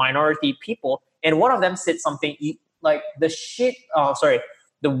 that's the minority people. And one of them said something like,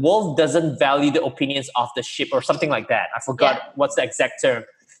 the wolf doesn't value the opinions of the sheep, or something like that. I forgot what's the exact term.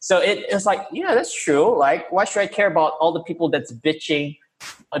 So it's like, yeah, that's true. Like, why should I care about all the people that's bitching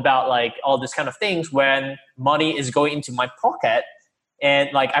about like all this kind of things when money is going into my pocket, and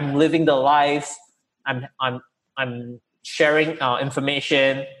like I'm living the life, I'm sharing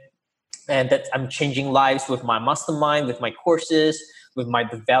information, and that I'm changing lives with my mastermind, with my courses, with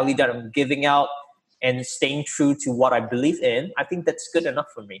the value that I'm giving out, and staying true to what I believe in. I think that's good enough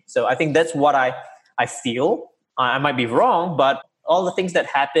for me. So I think that's what I feel. I might be wrong, but all the things that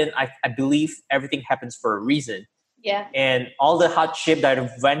happen, I believe everything happens for a reason. Yeah. And all the hardship that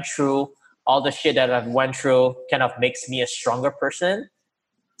I've went through, all the shit that I've went through kind of makes me a stronger person,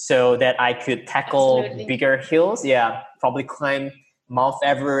 so that I could tackle bigger hills. Yeah, probably climb Mount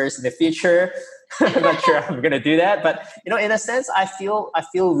Everest in the future. I'm not sure I'm going to do that. But, in a sense, I feel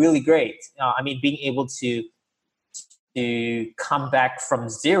really great. Being able to come back from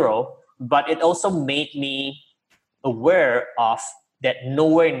zero, but it also made me aware of that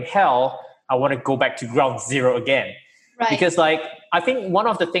nowhere in hell I want to go back to ground zero again. Right. Because like, I think one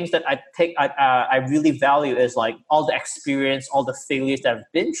of the things that I really value is like all the experience, all the failures that I've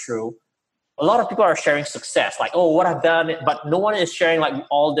been through. A lot of people are sharing success, like, oh, what I've done, but no one is sharing like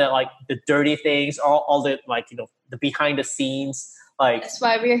all the like the dirty things, all the like, the behind the scenes. Like, that's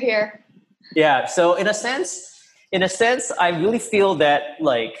why we're here. Yeah. So in a sense, I really feel that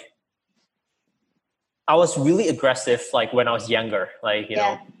like I was really aggressive, like when I was younger, like,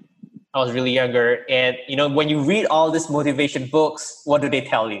 I was really younger. And, when you read all these motivation books, what do they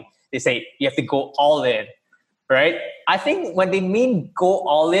tell you? They say you have to go all in, right? I think when they mean go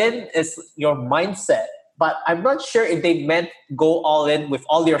all in is your mindset. But I'm not sure if they meant go all in with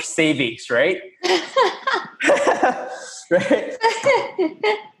all your savings, right? Right?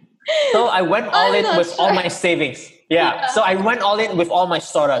 So I went all in with all my savings. Yeah. So I went all in with all my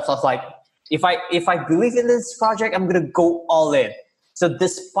startups. I was like, if I believe in this project, I'm going to go all in. So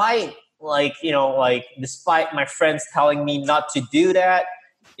despite despite my friends telling me not to do that,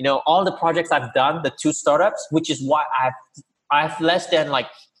 all the projects I've done, the 2 startups, which is why I have less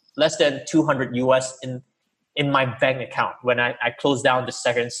than 200 US in my bank account when I closed down the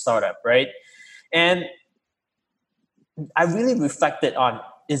second startup, right? And I really reflected on,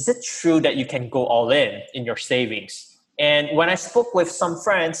 is it true that you can go all in your savings? And when I spoke with some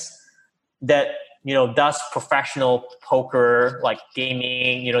friends that does professional poker, like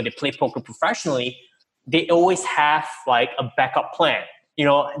gaming, they play poker professionally, they always have like a backup plan.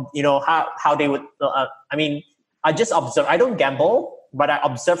 How they would. I just observe. I don't gamble, but I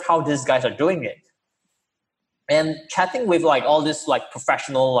observe how these guys are doing it. And chatting with like all these like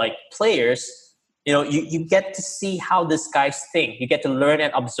professional like players, you get to see how these guys think. You get to learn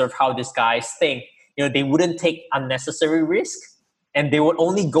and observe how these guys think. They wouldn't take unnecessary risk, and they would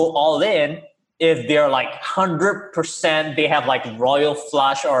only go all in if they're like 100%, they have like royal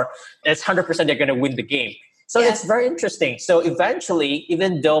flush, or it's 100% they're going to win the game. So It's very interesting. So eventually,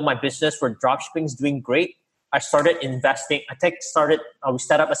 even though my business for dropshipping is doing great, I started investing. We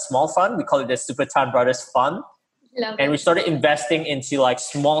set up a small fund. We call it the Super Tan Brothers Fund. And we started investing into like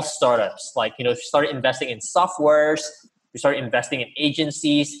small startups. Like, we started investing in softwares. We started investing in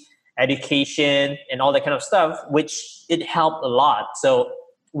agencies, education, and all that kind of stuff, which it helped a lot. So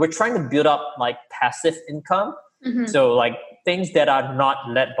we're trying to build up like passive income. Mm-hmm. So like things that are not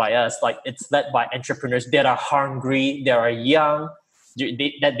led by us, like it's led by entrepreneurs that are hungry, that are young,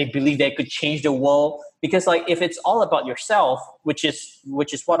 that they believe they could change the world. Because like if it's all about yourself, which is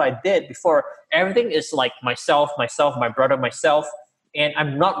what I did before, everything is like myself, my brother, myself, and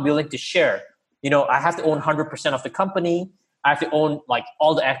I'm not willing to share. I have to own 100% of the company. I have to own like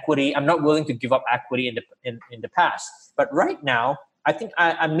all the equity. I'm not willing to give up equity in the past. But right now, I think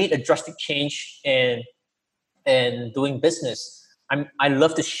I made a drastic change in doing business. I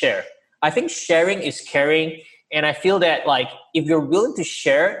love to share. I think sharing is caring. And I feel that like if you're willing to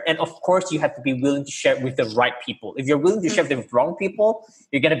share, and of course you have to be willing to share with the right people. If you're willing to share with the wrong people,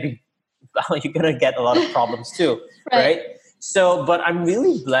 you're gonna get a lot of problems too, right? So, but I'm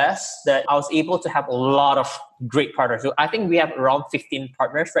really blessed that I was able to have a lot of great partners. So I think we have around 15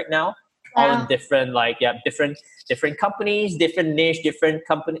 partners right now, all in different different companies, different niche, different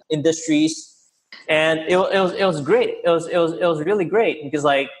company industries, and it was great. It was really great because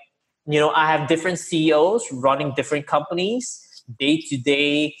like. I have different CEOs running different companies day to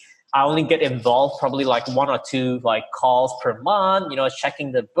day. I only get involved probably like 1 or 2 like calls per month,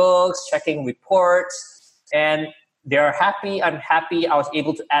 checking the books, checking reports, and they're happy. I'm happy. I was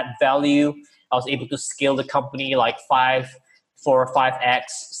able to add value. I was able to scale the company like 4 or 5x,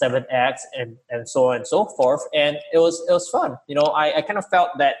 7x, and so on and so forth. And it was fun. I kind of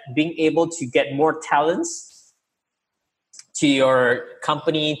felt that being able to get more talents to your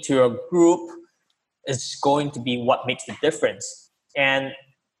company, to your group, is going to be what makes the difference. And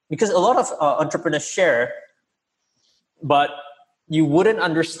because a lot of entrepreneurs share, but you wouldn't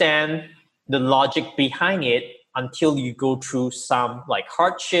understand the logic behind it until you go through some like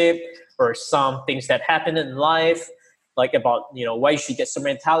hardship or some things that happen in life, like about, why you should get so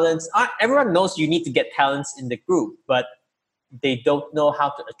many talents. Everyone knows you need to get talents in the group, but they don't know how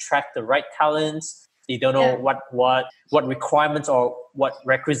to attract the right talents. They don't know what requirements or what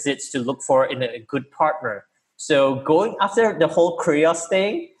requisites to look for in a good partner. So going after the whole Curious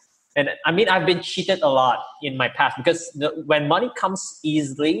thing, and I mean, I've been cheated a lot in my past because when money comes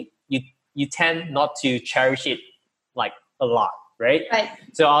easily, you tend not to cherish it like a lot, right?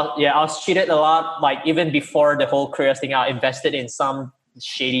 So I was cheated a lot. Like even before the whole Curious thing, I invested in some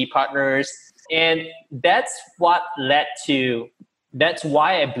shady partners, and that's why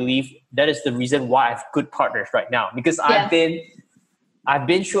I believe that is the reason why I have good partners right now, because I've been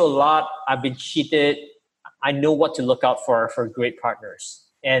through a lot. I've been cheated. I know what to look out for great partners.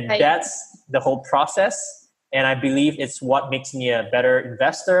 And that's the whole process. And I believe it's what makes me a better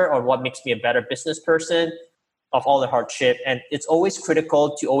investor or what makes me a better business person of all the hardship. And it's always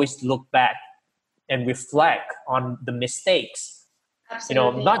critical to always look back and reflect on the mistakes.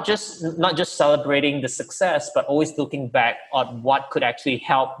 Absolutely. Not just celebrating the success, but always looking back on what could actually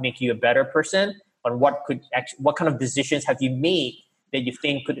help make you a better person, on what kind of decisions have you made that you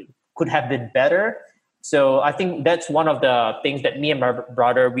think could have been better. So I think that's one of the things that me and my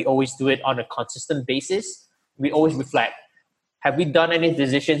brother, we always do it on a consistent basis. We always reflect. Have we done any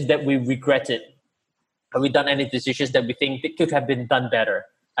decisions that we regretted? Have we done any decisions that we think that could have been done better?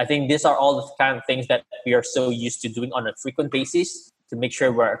 I think these are all the kind of things that we are so used to doing on a frequent basis to make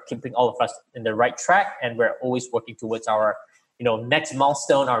sure we're keeping all of us in the right track and we're always working towards our, next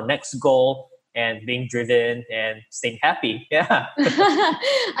milestone, our next goal, and being driven and staying happy. Yeah.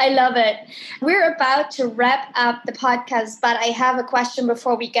 I love it. We're about to wrap up the podcast, but I have a question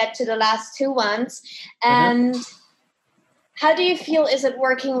before we get to the last 2 ones. And how do you feel is it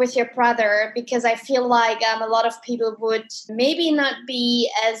working with your brother? Because I feel like a lot of people would maybe not be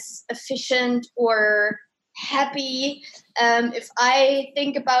as efficient or happy. If I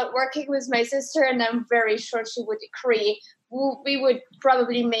think about working with my sister, and I'm very sure she would agree, we would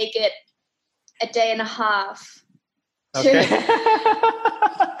probably make it a day and a half. Okay.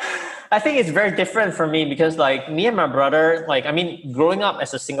 I think it's very different for me because like me and my brother, like, I mean, growing up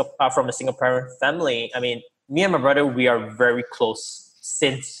as a from a single parent family, I mean, me and my brother, we are very close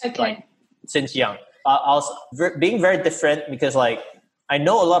since young. I was being very different because like, I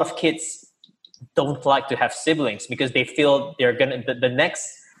know a lot of kids don't like to have siblings because they feel they're gonna the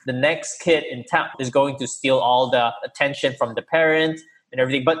next kid in town is going to steal all the attention from the parents and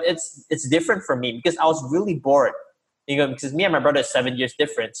everything. But it's different for me because I was really bored, because me and my brother is 7 years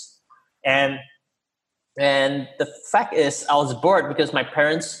difference, and the fact is I was bored because my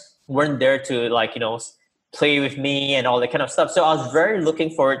parents weren't there to like play with me and all that kind of stuff. So I was very looking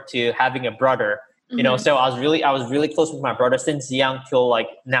forward to having a brother. So I was really close with my brother since young till like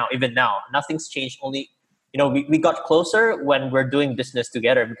now. Even now, nothing's changed. Only, we got closer when we're doing business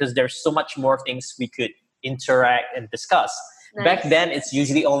together because there's so much more things we could interact and discuss. Nice. Back then, it's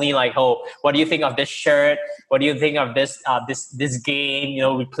usually only like, oh, what do you think of this shirt? What do you think of this this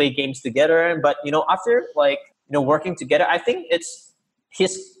game? We play games together. But after like working together, I think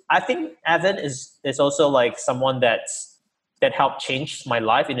I think Evan is also like someone that helped change my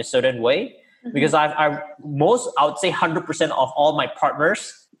life in a certain way. Because I would say 100% of all my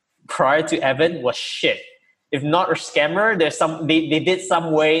partners prior to Evan was shit. If not a scammer, they did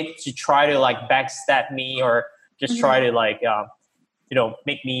some way to try to like backstab me or just try to like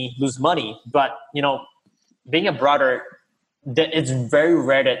make me lose money. But being a brother, it's very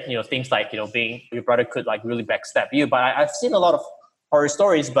rare that things like being your brother could like really backstab you. But I've seen a lot of horror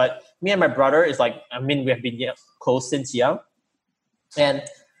stories. But me and my brother is like, I mean, we have been close since young, and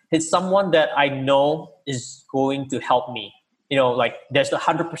it's someone that I know is going to help me. Like there's the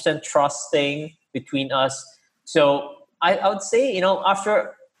 100% trust thing between us. So I would say,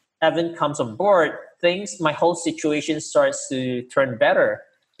 after Evan comes on board, my whole situation starts to turn better.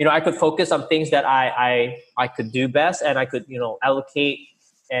 I could focus on things that I could do best, and I could, allocate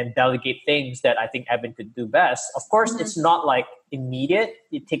and delegate things that I think Evan could do best. Of course, it's not like immediate.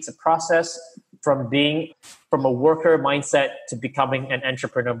 It takes a process from a worker mindset to becoming an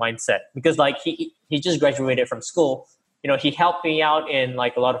entrepreneur mindset, because like he just graduated from school. He helped me out in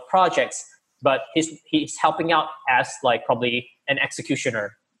like a lot of projects, but he's helping out as like probably an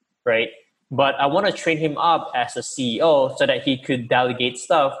executioner, right? But I want to train him up as a CEO so that he could delegate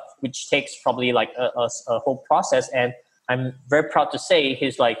stuff, which takes probably like a whole process. And I'm very proud to say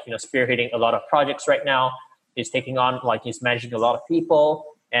he's like spearheading a lot of projects right now. He's taking on he's managing a lot of people.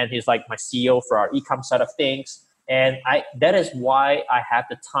 And he's like my CEO for our e-com side of things. And that is why I have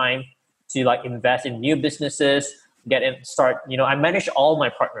the time to like invest in new businesses, start, I manage all my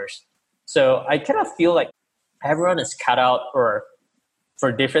partners. So I kind of feel like everyone is cut out for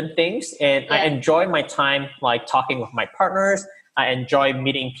different things. And I enjoy my time like talking with my partners. I enjoy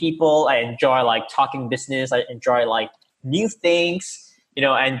meeting people. I enjoy like talking business. I enjoy like new things.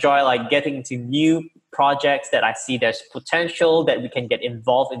 I enjoy like getting into new projects that I see there's potential that we can get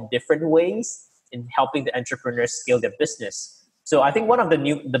involved in different ways in helping the entrepreneurs scale their business. So I think one of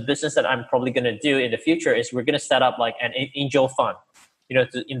the business that I'm probably going to do in the future is we're going to set up like an angel fund,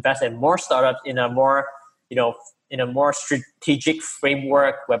 to invest in more startups in a more, in a more strategic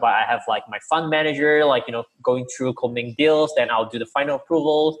framework whereby I have like my fund manager, like, going through combing deals, then I'll do the final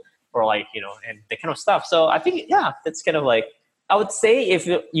approvals or like, and that kind of stuff. So I think, that's kind of like, I would say if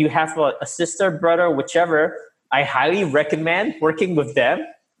you have a sister, brother, whichever, I highly recommend working with them,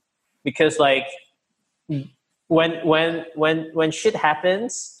 because like when shit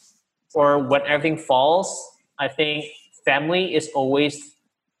happens or when everything falls, I think family is always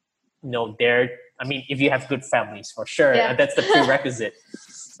there. I mean, if you have good families, for sure, that's the prerequisite,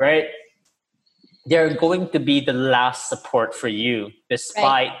 right? They're going to be the last support for you,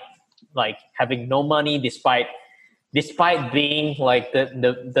 despite like having no money, despite being like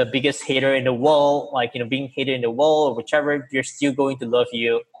the biggest hater in the world, like being hated in the world or whichever, they're still going to love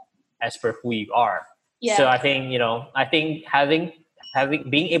you as per who you are. So I think having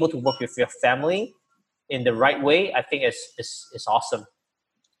being able to work with your family in the right way, I think is awesome.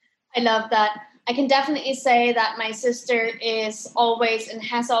 I love that. I can definitely say that my sister is always and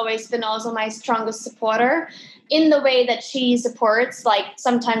has always been also my strongest supporter in the way that she supports. Like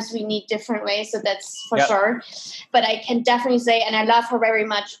sometimes we need different ways, so that's for sure. But I can definitely say, and I love her very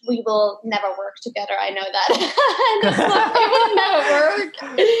much, we will never work together. I know that. It will never work.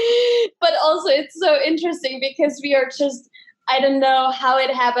 But also it's so interesting because we are just, I don't know how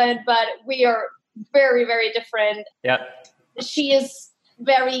it happened, but we are very, very different. Yep. She is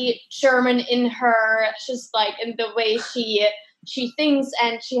very German in her, just like in the way she thinks,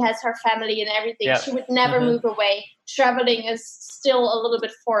 and she has her family and everything. Yeah. She would never move away. Traveling is still a little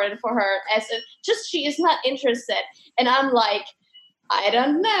bit foreign for her, she is not interested. And I'm like, I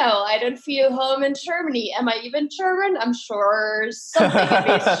don't know. I don't feel home in Germany. Am I even German? I'm sure something of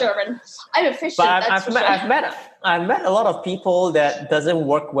me is German. I'm efficient. But that's for sure. I've met a lot of people that doesn't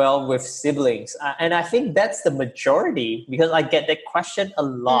work well with siblings, and I think that's the majority because I get that question a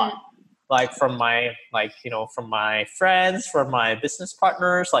lot, like from my from my friends, from my business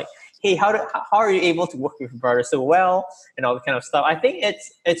partners, like, hey, how are you able to work with your brother so well, and all that kind of stuff. I think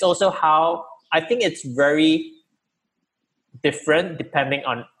it's also how I think it's very different depending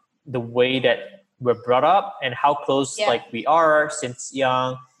on the way that we're brought up and how close like we are since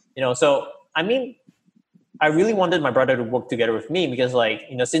young, so I mean, I really wanted my brother to work together with me because like,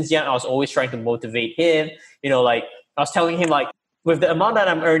 since young I was always trying to motivate him, like I was telling him like, with the amount that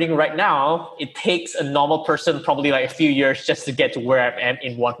I'm earning right now, it takes a normal person probably like a few years just to get to where I am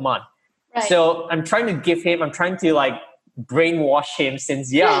in 1 month. Right. So I'm trying to like brainwash him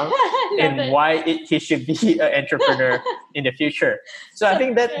since young and why he should be an entrepreneur in the future. So I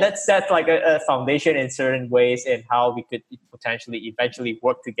think that sets like a foundation in certain ways and how we could potentially eventually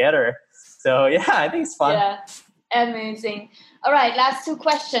work together. So yeah, I think it's fun. Yeah, amazing. All right, last 2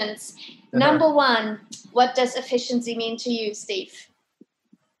 questions. Number 1, what does efficiency mean to you, Steve?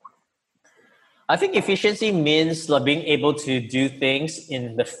 I think efficiency means like being able to do things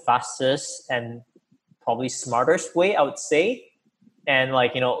in the fastest and probably smartest way, I would say. And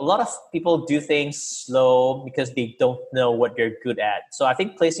like, a lot of people do things slow because they don't know what they're good at. So I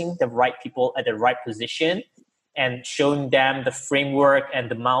think placing the right people at the right position and showing them the framework and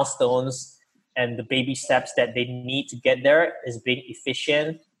the milestones and the baby steps that they need to get there is being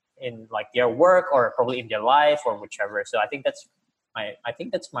efficient in like their work or probably in their life or whichever. So I think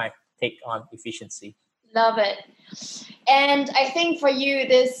that's my take on efficiency. Love it. And I think for you,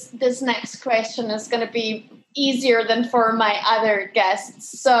 this next question is going to be easier than for my other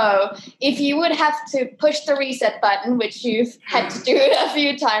guests. So if you would have to push the reset button, which you've had to do a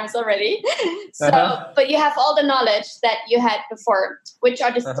few times already, but you have all the knowledge that you had before, which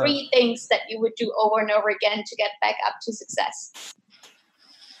are the 3 things that you would do over and over again to get back up to success?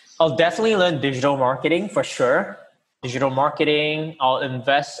 I'll definitely learn digital marketing for sure. Digital marketing, I'll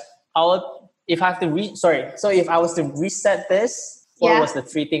invest. If I have to so if I was to reset this, what was the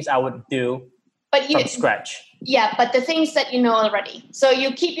 3 things I would do from scratch? Yeah, but the things that you know already. So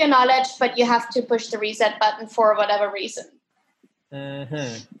you keep your knowledge, but you have to push the reset button for whatever reason.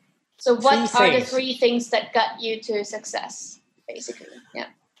 Mm-hmm. So what are the 3 things that got you to success, basically? Yeah.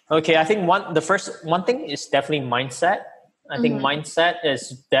 Okay, I think the first thing is definitely mindset. I think mindset is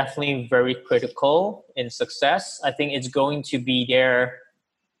definitely very critical in success. I think it's going to be there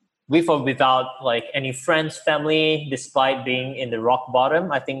with or without like any friends, family, despite being in the rock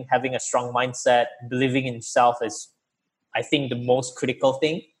bottom. I think having a strong mindset, believing in yourself is, I think, the most critical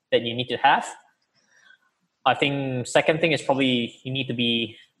thing that you need to have. I think second thing is probably you need to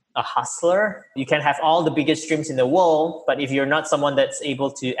be a hustler. You can have all the biggest dreams in the world, but if you're not someone that's able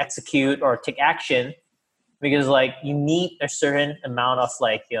to execute or take action, because like you need a certain amount of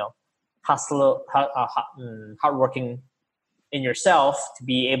like, hardworking in yourself to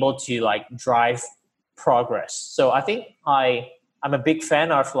be able to like drive progress. So I think I'm a big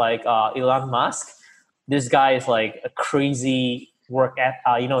fan of like Elon Musk. This guy is like a crazy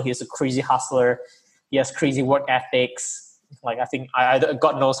he's a crazy hustler. He has crazy work ethics. Like I think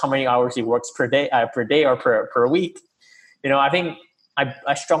God knows how many hours he works per day or per week. I think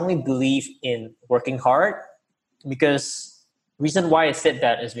I strongly believe in working hard, because reason why I said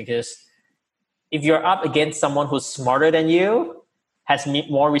that is because if you're up against someone who's smarter than you, has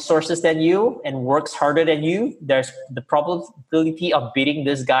more resources than you, and works harder than you, there's the probability of beating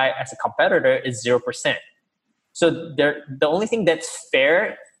this guy as a competitor is 0%. So the only thing that's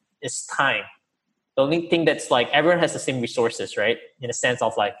fair is time. The only thing that's like everyone has the same resources, right? In a sense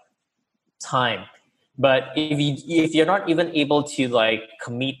of like time. But if you're not even able to like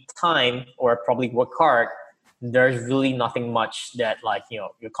commit time or probably work hard, there's really nothing much that like,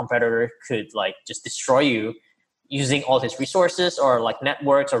 your competitor could like just destroy you using all his resources or like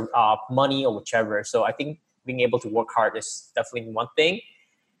networks or money or whichever. So I think being able to work hard is definitely one thing.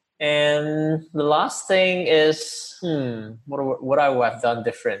 And the last thing is, what I would have done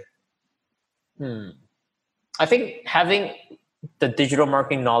different? I think having the digital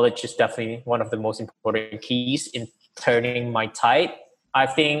marketing knowledge is definitely one of the most important keys in turning my tide. I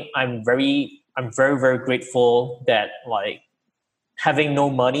think I'm very, very grateful that like having no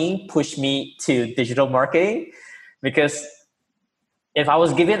money pushed me to digital marketing, because if I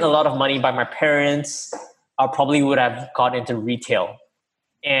was given a lot of money by my parents, I probably would have got into retail.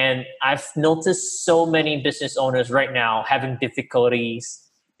 And I've noticed so many business owners right now having difficulties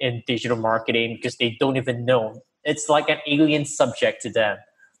in digital marketing because they don't even know it's like an alien subject to them,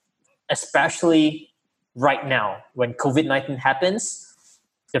 especially right now when COVID-19 happens.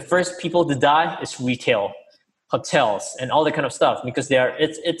 The first people to die is retail, hotels, and all that kind of stuff, because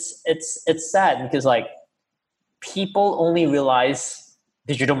it's sad, because like people only realize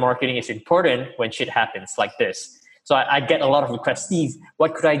digital marketing is important when shit happens like this. So I get a lot of requests, Steve,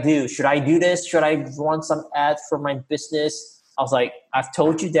 what could I do? Should I do this? Should I run some ads for my business? I was like, I've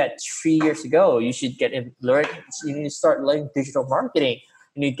told you that 3 years ago. You should you need to start learning digital marketing.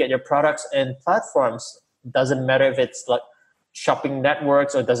 You need to get your products and platforms. Doesn't matter if it's like shopping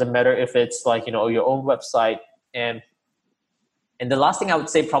networks, or doesn't matter if it's like, you know, your own website. And the last thing I would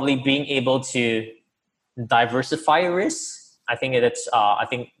say, probably being able to diversify risk. I think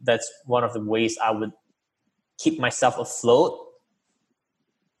that's one of the ways I would keep myself afloat.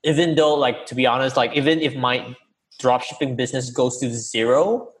 Even though, like, to be honest, like even if my dropshipping business goes to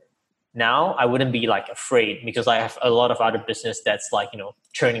zero now, I wouldn't be like afraid, because I have a lot of other business that's like, you know,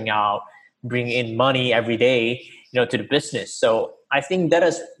 churning out, bringing in money every day, you know, to the business. So I think that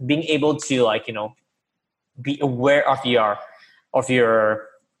is being able to, like, you know, be aware of your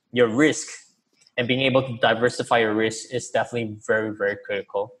risk, and being able to diversify your risk is definitely very, very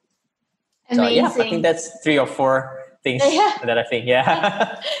critical. Amazing. So yeah, I think that's 3 or 4 things that I think,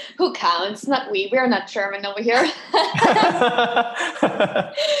 Who counts? Not we. We're not German over here.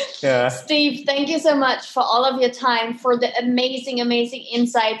 Yeah. Steve, thank you so much for all of your time, for the amazing, amazing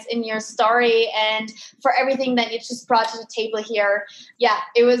insights in your story, and for everything that you just brought to the table here. Yeah,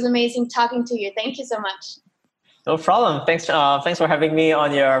 it was amazing talking to you. Thank you so much. No problem. Thanks for having me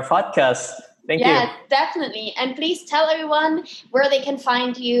on your podcast. Thank you. Yeah, definitely. And please tell everyone where they can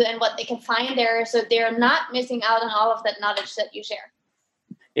find you and what they can find there, so they're not missing out on all of that knowledge that you share.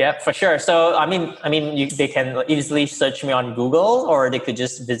 Yeah, for sure. So, they can easily search me on Google, or they could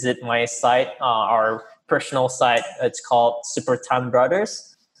just visit my site, our personal site. It's called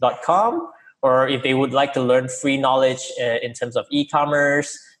supertimebrothers.com. Or if they would like to learn free knowledge in terms of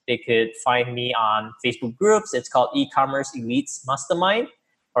e-commerce, they could find me on Facebook groups. It's called E-commerce Elites Mastermind.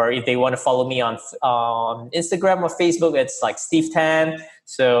 Or if they want to follow me on Instagram or Facebook, it's like Steve Tan.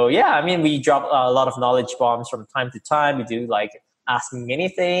 So yeah, I mean, we drop a lot of knowledge bombs from time to time. We do like Ask Me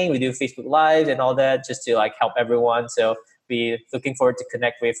Anything. We do Facebook Live and all that, just to like help everyone. So we're looking forward to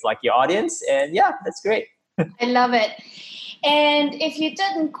connect with like your audience. And yeah, that's great. I love it. And if you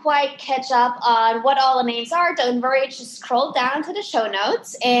didn't quite catch up on what all the names are, don't worry, just scroll down to the show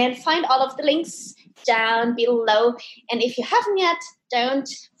notes and find all of the links down below. And if you haven't yet, don't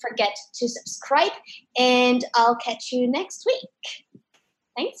forget to subscribe, and I'll catch you next week.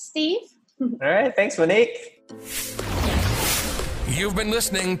 Thanks, Steve. All right. Thanks, Monique. You've been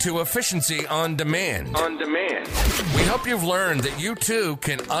listening to Efficiency on Demand. We hope you've learned that you too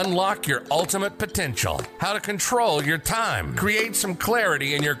can unlock your ultimate potential, how to control your time, create some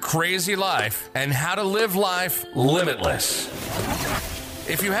clarity in your crazy life, and how to live life limitless.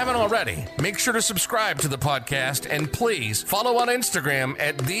 If you haven't already, make sure to subscribe to the podcast, and please follow on Instagram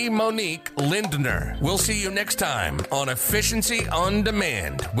at @TheMoniqueLindner. We'll see you next time on Efficiency on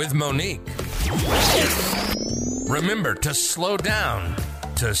Demand with Monique. Remember to slow down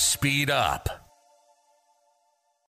to speed up.